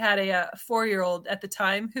we had a 4-year-old at the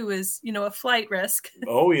time who was, a flight risk.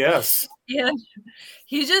 Oh yes. And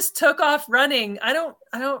he just took off running. I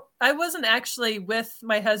wasn't actually with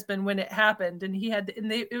my husband when it happened. And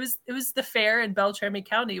it was the fair in Beltrami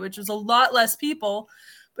County, which was a lot less people,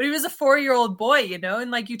 but he was a 4-year-old boy,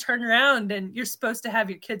 and like you turn around and you're supposed to have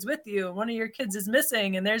your kids with you. And one of your kids is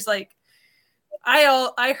missing. And there's like,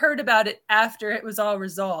 I heard about it after it was all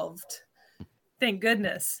resolved. Thank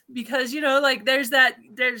goodness. Because, like there's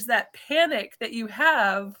that panic that you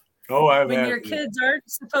have when your kids aren't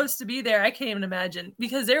supposed to be there. I can't even imagine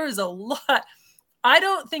because there was a lot. I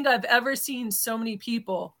don't think I've ever seen so many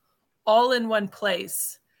people all in one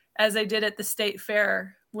place as I did at the state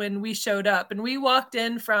fair when we showed up. And we walked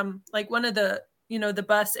in from like one of the, the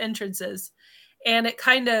bus entrances. And it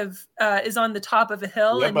kind of is on the top of a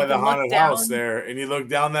hill. And by the haunted house there. And you look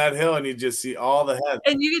down that hill and you just see all the heads.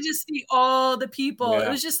 And you could just see all the people. Yeah. It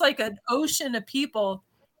was just like an ocean of people.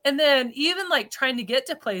 And then even like trying to get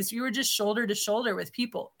to place, you were just shoulder to shoulder with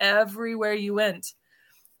people everywhere you went.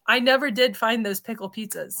 I never did find those pickle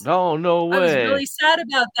pizzas. No way. I was really sad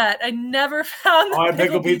about that. I never found I had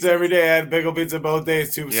pickle pizza every day. I had pickle pizza both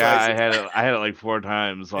days, 2 slices. I had it like 4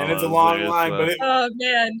 times. And it's a long line, but oh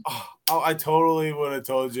man. I totally would have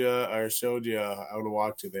told you or showed you. I would have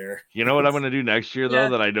walked you there. You know what I'm going to do next year, though,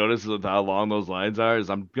 that I noticed with how long those lines are, is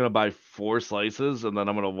I'm going to buy 4 slices, and then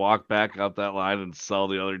I'm going to walk back up that line and sell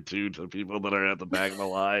the other 2 to people that are at the back of the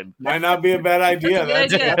line. Might not be a bad idea.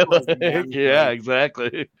 Yeah,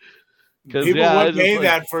 exactly. People would pay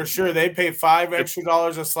that for sure. They'd pay $5 extra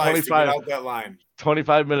a slice to get out that line.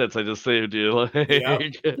 25 minutes I just saved you.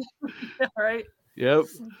 Yep. Right. Yep.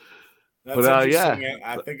 That's interesting.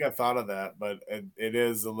 I think I thought of that, but it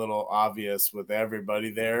is a little obvious with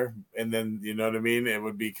everybody there. And then, you know what I mean? It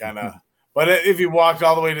would be kind of – but if you walked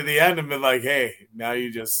all the way to the end and been like, hey, now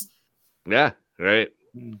you just – yeah, right.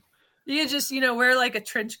 You could just, wear like a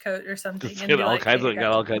trench coat or something. And get all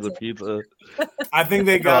kinds of pizza. I think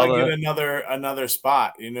they got to get another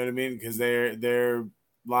spot. You know what I mean? Because their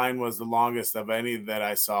line was the longest of any that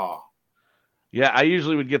I saw. Yeah, I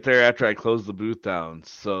usually would get there after I closed the booth down,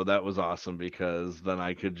 so that was awesome because then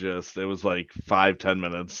I could it was like 5-10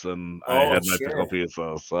 minutes, and I Oh, had my pickle sure.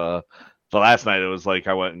 pizza. So the last night it was like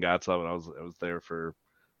I went and got some, and I was there for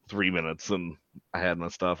 3 minutes, and I had my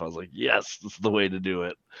stuff. I was like, yes, this is the way to do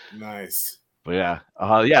it. Nice. But yeah,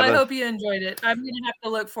 Well, I hope you enjoyed it. I'm gonna have to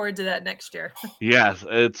look forward to that next year. yes,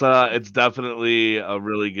 it's definitely a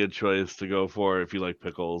really good choice to go for if you like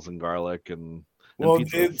pickles and garlic and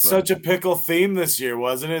pizza. It's such a pickle theme this year,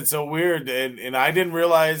 wasn't it? So weird, and I didn't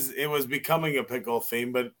realize it was becoming a pickle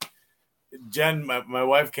theme. But Jen, my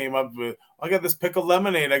wife, came up with, I got this pickle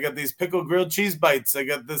lemonade. I got these pickle grilled cheese bites. I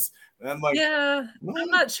got this, and I'm like, yeah, I'm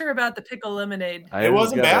not sure about the pickle lemonade. It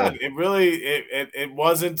wasn't bad. It really, it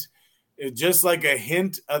wasn't. It just like a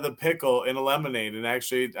hint of the pickle in a lemonade, and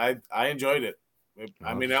actually, I enjoyed it.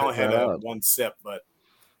 I mean, I only had one sip, but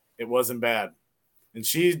it wasn't bad. And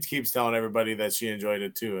she keeps telling everybody that she enjoyed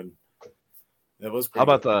it too, and that was pretty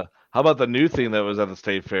good. How about the new thing that was at the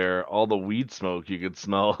state fair? All the weed smoke you could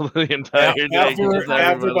smell the entire day.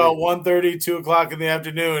 After about 1:30, 2 o'clock in the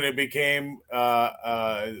afternoon, it became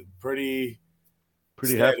pretty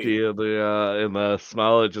hefty in the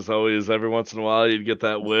smell. It just always, every once in a while, you'd get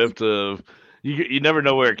that whiff of. You never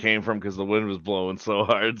know where it came from because the wind was blowing so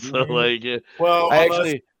hard. So like, well,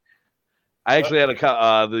 I actually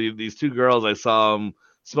had these two girls. I saw them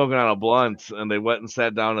smoking on a blunt, and they went and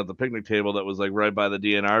sat down at the picnic table that was like right by the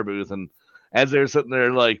DNR booth. And as they were sitting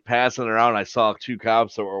there like passing around, I saw two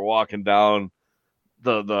cops that were walking down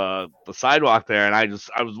the sidewalk there, and I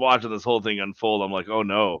was watching this whole thing unfold. I'm like, oh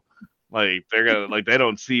no, like they're gonna like they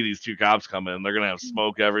don't see these two cops coming. They're gonna have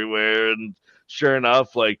smoke everywhere. And sure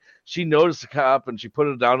enough, like she noticed the cop and she put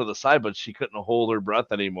it down to the side, but she couldn't hold her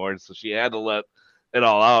breath anymore, so she had to let it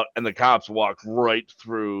all out, and the cops walked right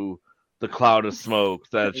through the cloud of smoke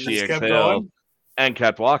that she exhaled and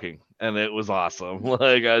kept walking, and it was awesome.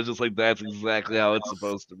 Like I was just like, that's exactly how it's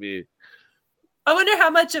supposed to be. I wonder how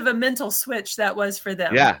much of a mental switch that was for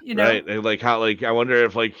them. Yeah, you know? Right. Like how, like I wonder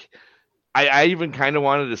if like I even kind of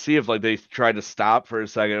wanted to see if like they tried to stop for a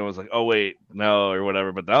second and was like, oh wait, no, or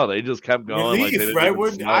whatever, but no, they just kept going. Relief, like,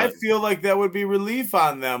 right? I feel like that would be relief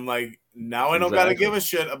on them. Like now I don't got to give a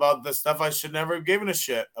shit about the stuff I should never have given a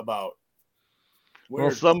shit about.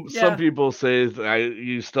 Weird. Well, some people say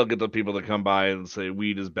you still get the people that come by and say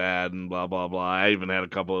weed is bad and blah blah blah. I even had a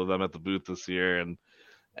couple of them at the booth this year, and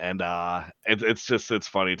it's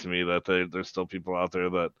funny to me that there's still people out there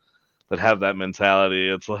that have that mentality.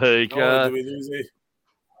 It's like,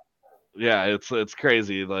 yeah, it's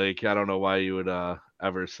crazy. Like I don't know why you would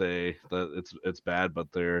ever say that it's bad, but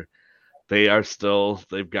they've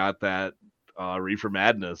got that reefer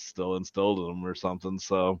madness still instilled in them or something.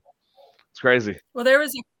 So it's crazy. Well, there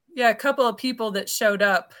was a couple of people that showed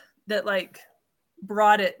up that like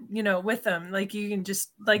brought it, with them. Like you can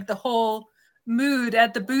just like the whole mood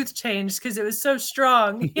at the booth changed because it was so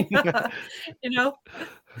strong.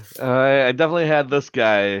 I definitely had this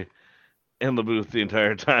guy in the booth the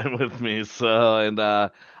entire time with me. So, and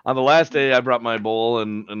on the last day, I brought my bowl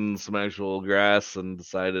and some actual grass and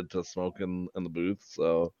decided to smoke in the booth.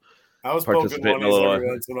 So I was poking one every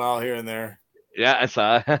once in a while here and there. Yeah, I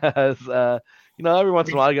saw. Every once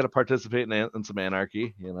in a while, you got to participate in some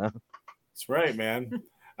anarchy. That's right, man.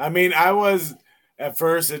 I mean, I was at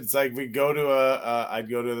first. It's like we go to I'd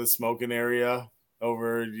go to the smoking area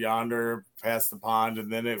over yonder past the pond, and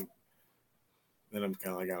then I'm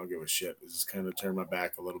kind of like, I don't give a shit. It's just kind of turn my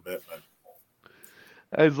back a little bit, but.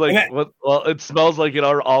 I was like, well, it smells like it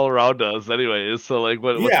all around us anyways. So like,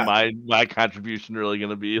 what's my contribution really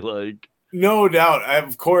going to be like? No doubt.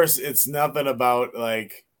 Of course, it's nothing about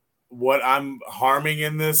like what I'm harming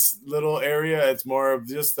in this little area. It's more of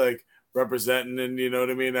just like representing, and you know what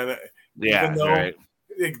I mean? And right.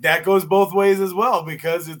 That goes both ways as well,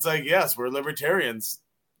 because it's like, yes, we're libertarians.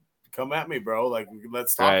 Come at me, bro. Like,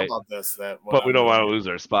 let's talk about this. But we don't want to lose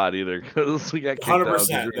our spot either, because we got kicked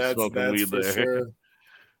 100%. out smoking weed for there. Sure.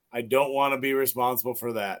 I don't want to be responsible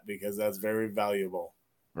for that because that's very valuable.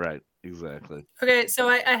 Right. Exactly. Okay, so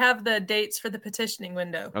I have the dates for the petitioning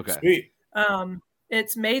window. Okay. Sweet.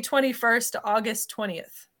 It's May 21st to August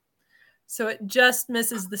 20th. So it just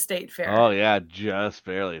misses the state fair. Oh, yeah, just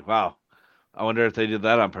barely. Wow. I wonder if they did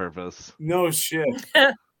that on purpose. No shit.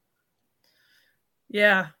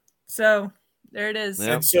 Yeah. So there it is.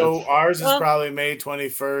 And so ours is probably May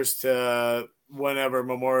 21st to whenever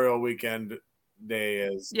Memorial Weekend Day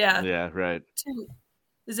is. Yeah. Yeah, right.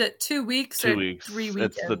 Is it 2 weeks 2 or weeks? 3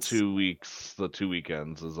 weekends? It's the 2 weeks. The 2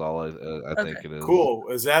 weekends is all I think it is. Cool.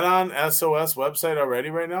 Is that on SOS website already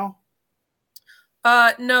right now?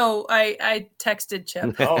 No, I texted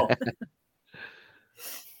Chip. Oh.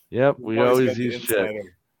 Yep, we always got the use check.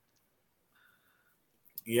 insider.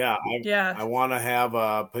 Yeah, I want to have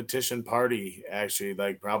a petition party, actually,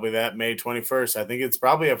 like probably that May 21st. I think it's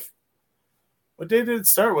probably what day did it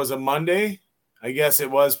start? Was it Monday? I guess it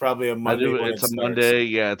was probably a Monday when It's it a starts. Monday.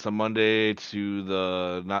 Yeah, it's a Monday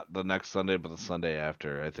to not the next Sunday, but the Sunday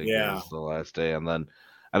after, I think is the last day. And then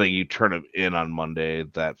I think you turn it in on Monday,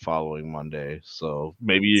 that following Monday. So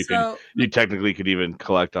maybe you technically could even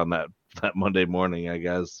collect on that Monday morning, I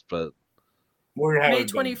guess. But May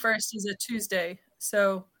 21st is a Tuesday.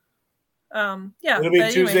 So it'll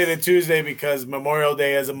be Tuesday to Tuesday because Memorial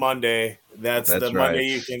Day is a Monday. That's the Monday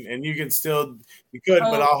you could,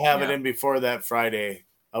 but I'll have it in before that Friday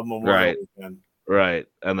of Memorial Weekend. Right.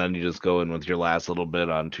 And then you just go in with your last little bit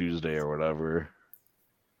on Tuesday or whatever.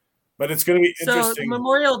 But it's going to be interesting. So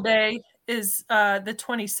Memorial Day is the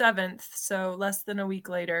 27th, so less than a week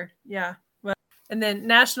later. Yeah. Well, and then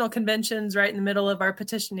National Convention's right in the middle of our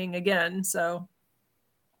petitioning again, so.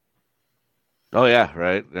 Oh, yeah,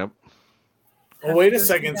 right. Yep. Oh, wait a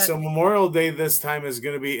second. So Memorial Day this time is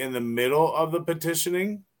going to be in the middle of the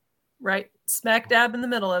petitioning? Right. Smack dab in the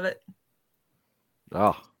middle of it.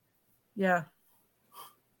 Oh. Yeah.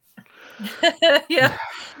 Yeah.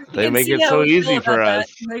 They make it so easy for us.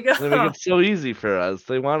 They make it so easy for us.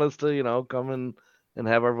 They want us to, come in and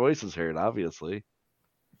have our voices heard, obviously.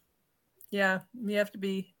 Yeah. We have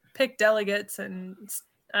to pick delegates and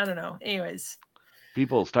I don't know. Anyways.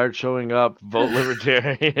 People start showing up, vote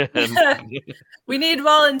Libertarian. We need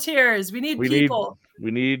volunteers. We need people.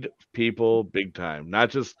 We need people big time. Not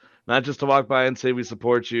just to walk by and say we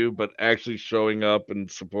support you, but actually showing up and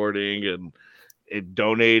supporting and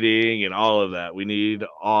donating and all of that. We need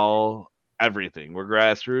everything. We're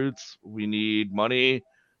grassroots. We need money.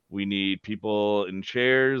 We need people in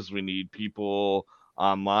chairs. We need people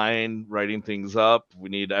online writing things up. We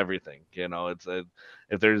need everything.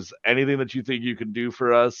 If there's anything that you think you can do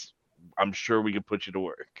for us, I'm sure we could put you to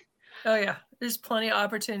work. Oh yeah, there's plenty of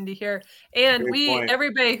opportunity here, and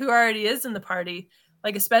everybody who already is in the party,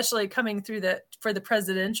 like especially coming through for the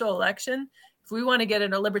presidential election, if we want to get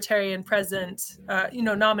a libertarian president,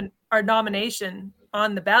 our nomination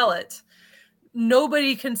on the ballot,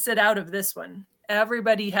 nobody can sit out of this one.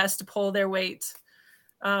 Everybody has to pull their weight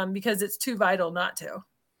because it's too vital not to.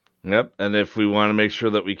 Yep, and if we want to make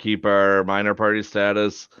sure that we keep our minor party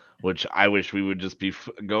status, which I wish we would just be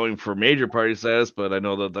going for major party status, but I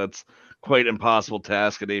know that that's quite impossible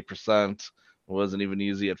task at 8%. It wasn't even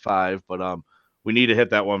easy at 5%, but we need to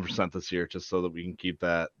hit that 1% this year just so that we can keep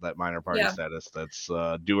that minor party status. That's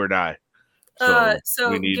do or die.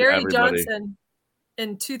 So Gary Johnson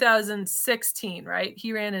in 2016, right?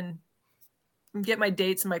 He ran in. Get my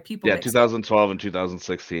dates and my people. Yeah, 2012 and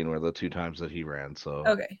 2016 were the two times that he ran. So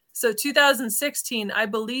okay, so 2016, I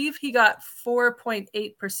believe he got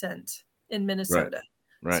 4.8% in Minnesota.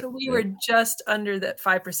 Right. So we were just under that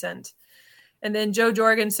 5%, and then Jo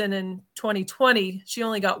Jorgensen in 2020, she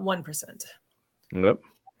only got 1%. Yep.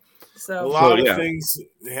 So a lot of things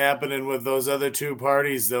happening with those other two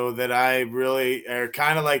parties, though, that I really are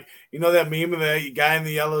kind of like, that meme of the guy in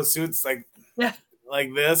the yellow suits, like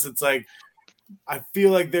this. It's like, I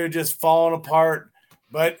feel like they're just falling apart,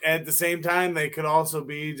 but at the same time, they could also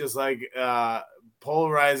be just like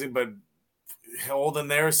polarizing, but holding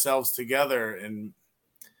themselves together. And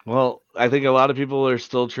well, I think a lot of people are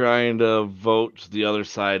still trying to vote the other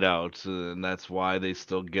side out, and that's why they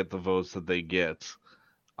still get the votes that they get.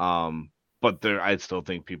 But I still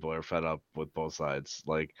think people are fed up with both sides.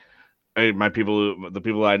 Like, the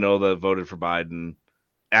people I know that voted for Biden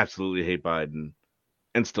absolutely hate Biden.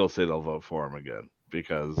 And still say they'll vote for him again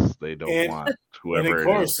because they don't want whoever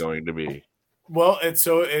it is going to be. Well, it's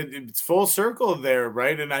full circle there,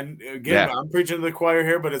 right? And I'm preaching to the choir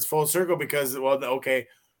here, but it's full circle because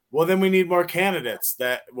then we need more candidates.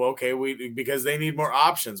 Because they need more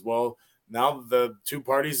options. Well, now the two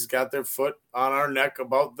parties got their foot on our neck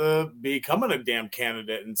about the becoming a damn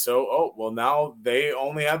candidate, and so now they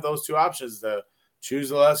only have those two options to choose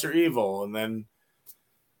the lesser evil, and then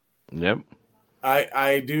yep.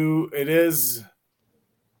 I do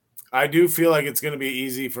feel like it's going to be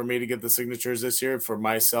easy for me to get the signatures this year for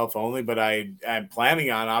myself only, but I'm planning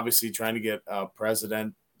on obviously trying to get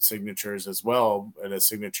president signatures as well at a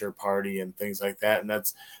signature party and things like that. And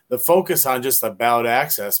that's the focus on just the ballot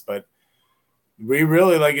access. But we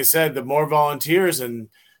really, like you said, the more volunteers and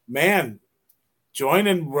join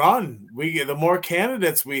and run. The more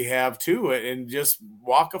candidates we have too, and just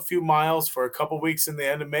walk a few miles for a couple weeks in the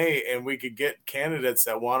end of May, and we could get candidates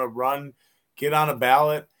that want to run, get on a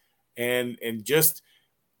ballot, and just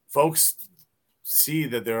folks see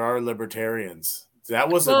that there are libertarians. That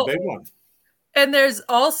was a big one. And there's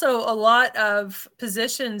also a lot of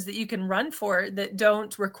positions that you can run for that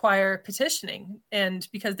don't require petitioning, and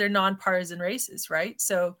because they're nonpartisan races, right?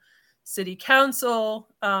 So city council,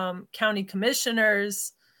 county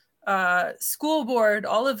commissioners, school board,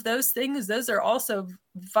 all of those things, those are also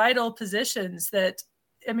vital positions that,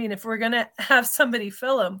 I mean, if we're going to have somebody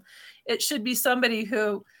fill them, it should be somebody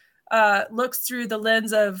who looks through the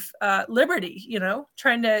lens of liberty,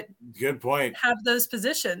 trying to Good point. have those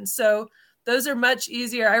positions. So those are much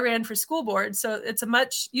easier. I ran for school board, so it's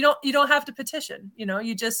you don't have to petition.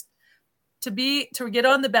 You just to get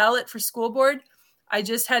on the ballot for school board, I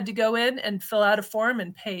just had to go in and fill out a form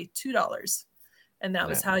and pay $2, and that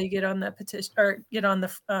was how you get on the petition or get on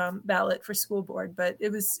the ballot for school board. But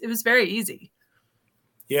it was very easy.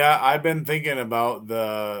 Yeah, I've been thinking about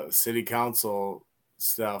the city council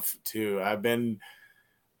stuff too. I've been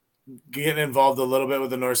getting involved a little bit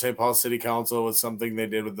with the North St. Paul City Council with something they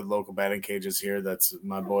did with the local batting cages here. That's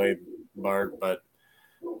my boy Bart, but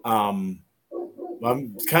I'm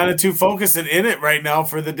kind of too focused in it right now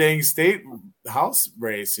for the dang state house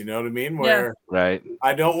race. You know what I mean? Where right.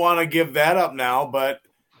 I don't want to give that up now, but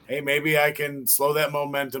hey, maybe I can slow that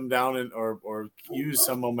momentum down or use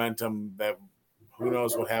some momentum that who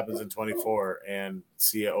knows what happens in 24 and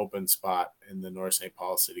see an open spot in the North St.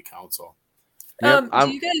 Paul City Council. Yep, do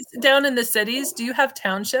you guys down in the cities, do you have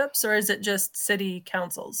townships or is it just city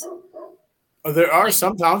councils? There are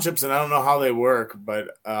some townships, and I don't know how they work, but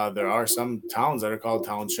there are some towns that are called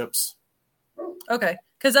townships. Okay.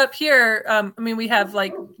 Because up here, we have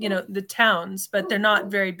the towns, but they're not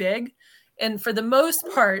very big. And for the most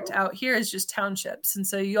part out here is just townships. And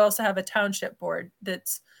so you also have a township board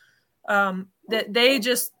that's that they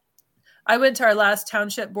just, I went to our last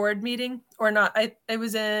township board meeting or not. It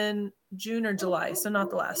was in June or July. So not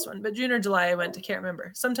the last one, but June or July I went to, can't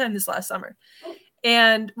remember, sometime this last summer.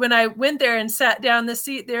 And when I went there and sat down the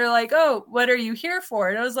seat, they were like, "Oh, what are you here for?"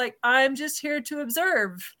 And I was like, "I'm just here to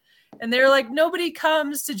observe." And they're like, "Nobody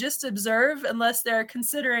comes to just observe unless they're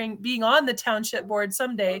considering being on the township board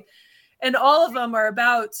someday." And all of them are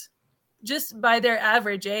about, just by their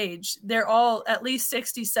average age, they're all at least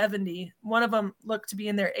 60, 70. One of them looked to be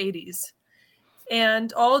in their 80s.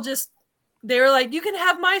 And all just, they were like, "You can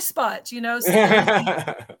have my spot,"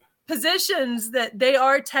 So positions that they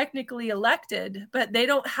are technically elected, but they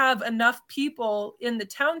don't have enough people in the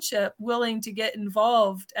township willing to get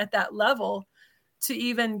involved at that level to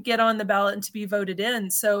even get on the ballot and to be voted in.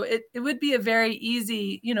 So it would be a very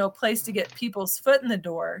easy, place to get people's foot in the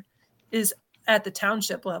door is at the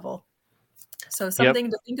township level. So something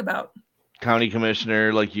to think about. County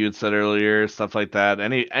commissioner, like you had said earlier, stuff like that.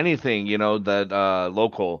 Anything, that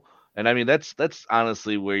local. And I mean, that's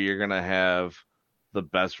honestly where you're going to have the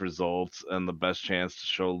best results and the best chance to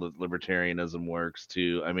show that libertarianism works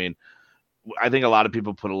too. I mean, I think a lot of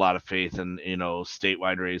people put a lot of faith in,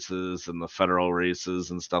 statewide races and the federal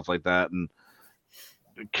races and stuff like that. And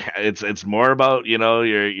it's more about,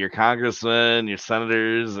 your congressmen, your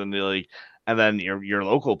senators, and and then your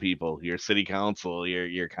local people, your city council,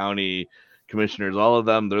 your county commissioners, all of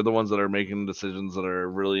them. They're the ones that are making decisions that are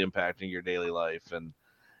really impacting your daily life. And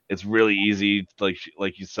it's really easy,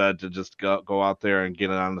 like you said, to just go out there and get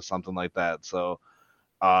it onto something like that. So,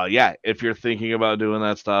 if you're thinking about doing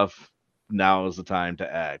that stuff, now is the time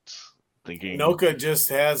to act. Anoka just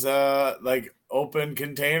has a open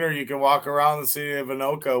container. You can walk around the city of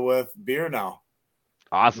Anoka with beer now.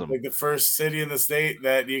 Awesome. It's like the first city in the state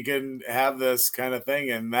that you can have this kind of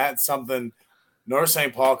thing, and that's something North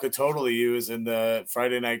St. Paul could totally use in the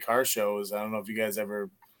Friday night car shows. I don't know if you guys ever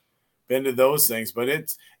been to those things, but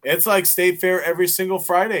it's like State Fair every single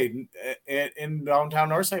Friday in downtown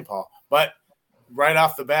North St. Paul. But right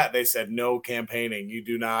off the bat, they said no campaigning.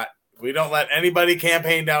 We don't let anybody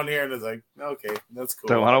campaign down here. And it's like, okay, that's cool.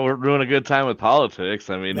 So why don't we ruin a good time with politics?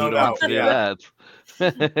 I mean, who wants to do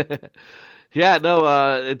that? Yeah,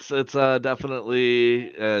 no, it's definitely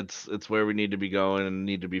it's where we need to be going and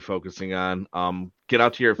need to be focusing on. Get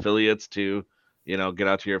out to your affiliates too. Get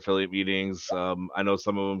out to your affiliate meetings. I know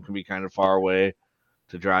some of them can be kind of far away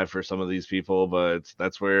to drive for some of these people, but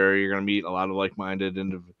that's where you're going to meet a lot of like-minded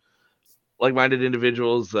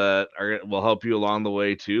individuals that will help you along the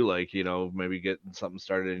way too. Maybe get something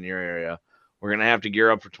started in your area. We're going to have to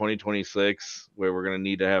gear up for 2026, where we're going to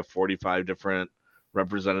need to have 45 different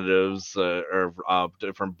representatives or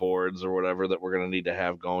different boards or whatever that we're going to need to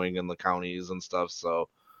have going in the counties and stuff. So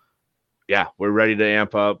yeah, we're ready to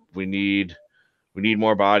amp up. We need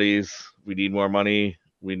more bodies. We need more money.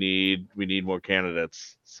 We need more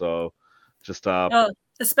candidates. So just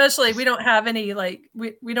especially we don't have any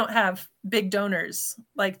we don't have big donors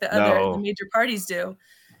like the major parties do.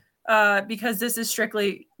 because this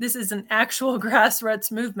is an actual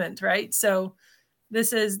grassroots movement, right? So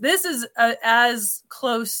this is as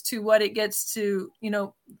close to what it gets to,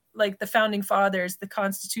 like the founding fathers, the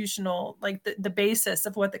constitutional, like the basis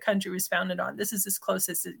of what the country was founded on. This is as close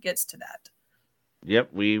as it gets to that. Yep,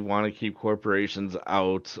 we want to keep corporations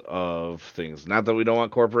out of things. Not that we don't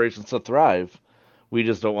want corporations to thrive. We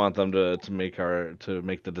just don't want them to make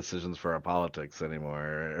the decisions for our politics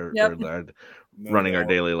anymore, Yep. running our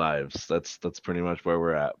daily lives. That's pretty much where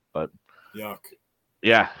we're at. But yuck.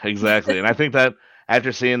 Yeah, exactly. And I think that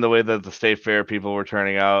after seeing the way that the state fair people were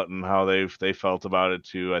turning out and how they felt about it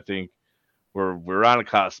too, I think we're on a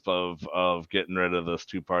cusp of getting rid of this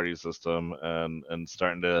two-party system and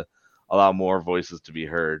starting to allow more voices to be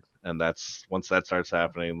heard. And that's once that starts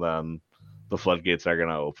happening, then the floodgates are going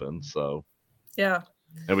to open. So yeah,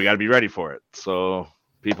 and we got to be ready for it. So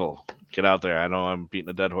people, get out there. I know I'm beating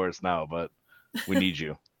a dead horse now, but we need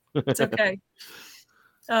you. It's okay.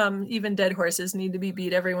 Even dead horses need to be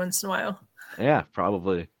beat every once in a while. Yeah,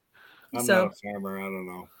 probably. I'm not a farmer. I don't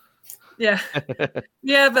know. Yeah.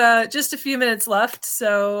 We have just a few minutes left.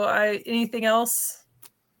 So anything else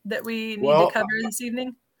that we need to cover this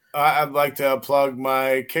evening? I'd like to plug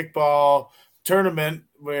my kickball tournament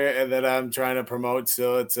that I'm trying to promote.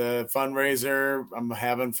 So it's a fundraiser I'm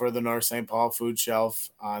having for the North St. Paul Food Shelf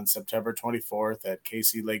on September 24th at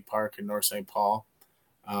Casey Lake Park in North St. Paul.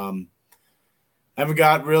 I haven't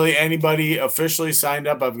got really anybody officially signed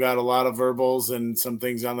up. I've got a lot of verbals and some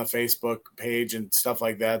things on the Facebook page and stuff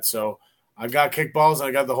like that. So I've got kickballs and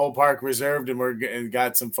I got the whole park reserved, and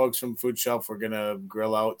got some folks from Food Shelf. We're going to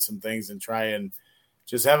grill out some things and try and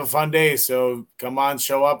just have a fun day. So come on,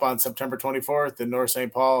 show up on September 24th in North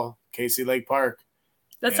St. Paul, Casey Lake Park.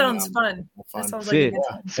 That sounds fun. That sounds like a good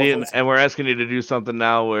time. And we're asking you to do something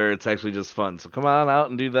now where it's actually just fun. So come on out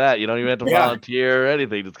and do that. You don't even have to volunteer or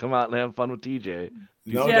anything. Just come out and have fun with TJ.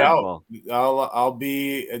 No doubt. I'll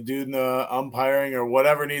be doing the umpiring or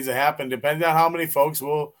whatever needs to happen. Depending on how many folks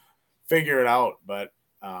will figure it out. But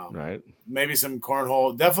right, maybe some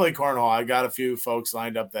cornhole. Definitely cornhole. I got a few folks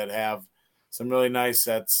lined up that have some really nice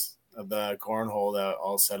sets of the cornhole that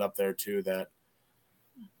all set up there too. That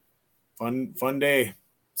fun day,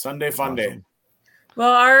 Sunday fun day.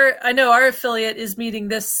 Well, I know our affiliate is meeting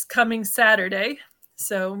this coming Saturday,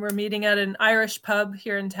 so we're meeting at an Irish pub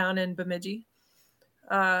here in town in Bemidji,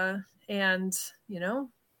 and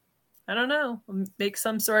I don't know, make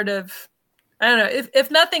some sort of, I don't know,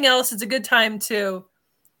 if nothing else, it's a good time to,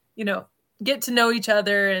 get to know each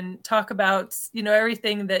other and talk about,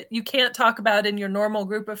 everything that you can't talk about in your normal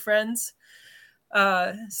group of friends.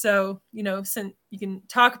 So, since you can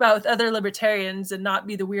talk about with other libertarians and not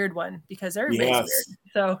be the weird one because everybody's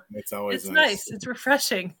weird. So it's nice. It's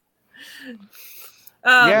refreshing.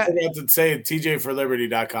 I forgot to say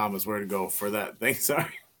tjforliberty.com is where to go for that. Thanks.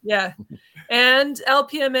 Sorry. Yeah. And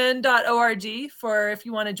lpmn.org for if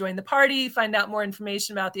you want to join the party, find out more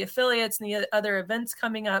information about the affiliates and the other events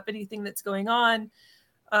coming up, anything that's going on.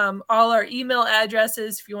 All our email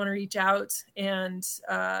addresses if you want to reach out and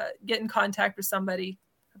get in contact with somebody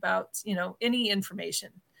about, any information.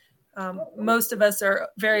 Most of us are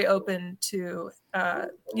very open to,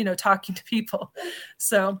 talking to people.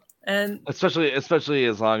 So, and especially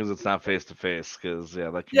as long as it's not face to face, because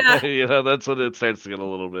that's when it starts to get a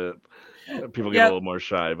little bit. People get a little more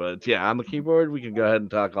shy, but on the keyboard we can go ahead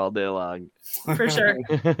and talk all day long. For sure.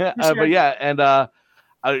 But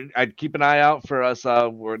I'd keep an eye out for us.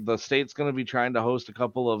 Where the state's going to be trying to host a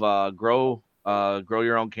couple of grow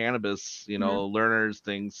your own cannabis, learners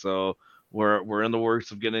things. So we're in the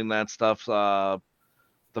works of getting that stuff,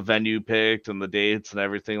 the venue picked and the dates and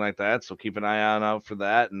everything like that. So keep an eye out for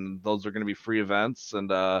that. And those are going to be free events, and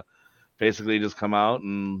basically just come out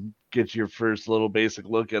and get your first little basic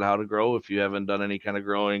look at how to grow if you haven't done any kind of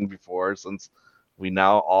growing before, since we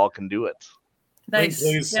now all can do it.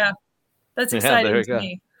 Nice. Yeah. That's exciting to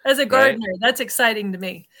me. As a gardener, that's exciting to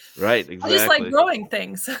me. Right, exactly. I just like growing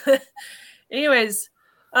things. Anyways,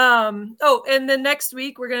 and then next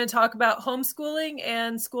week we're going to talk about homeschooling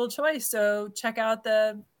and school choice. So check out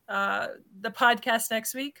the podcast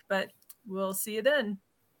next week, but we'll see you then.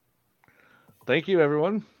 Thank you,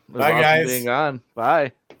 everyone. Bye, guys. Being on.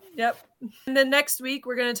 Bye. Yep. And then next week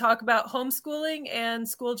we're going to talk about homeschooling and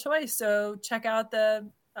school choice. So check out the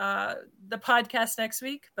podcast next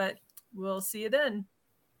week, but we'll see you then.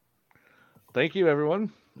 Thank you,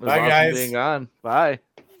 everyone. Bye, guys. Being on. Bye.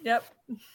 Yep.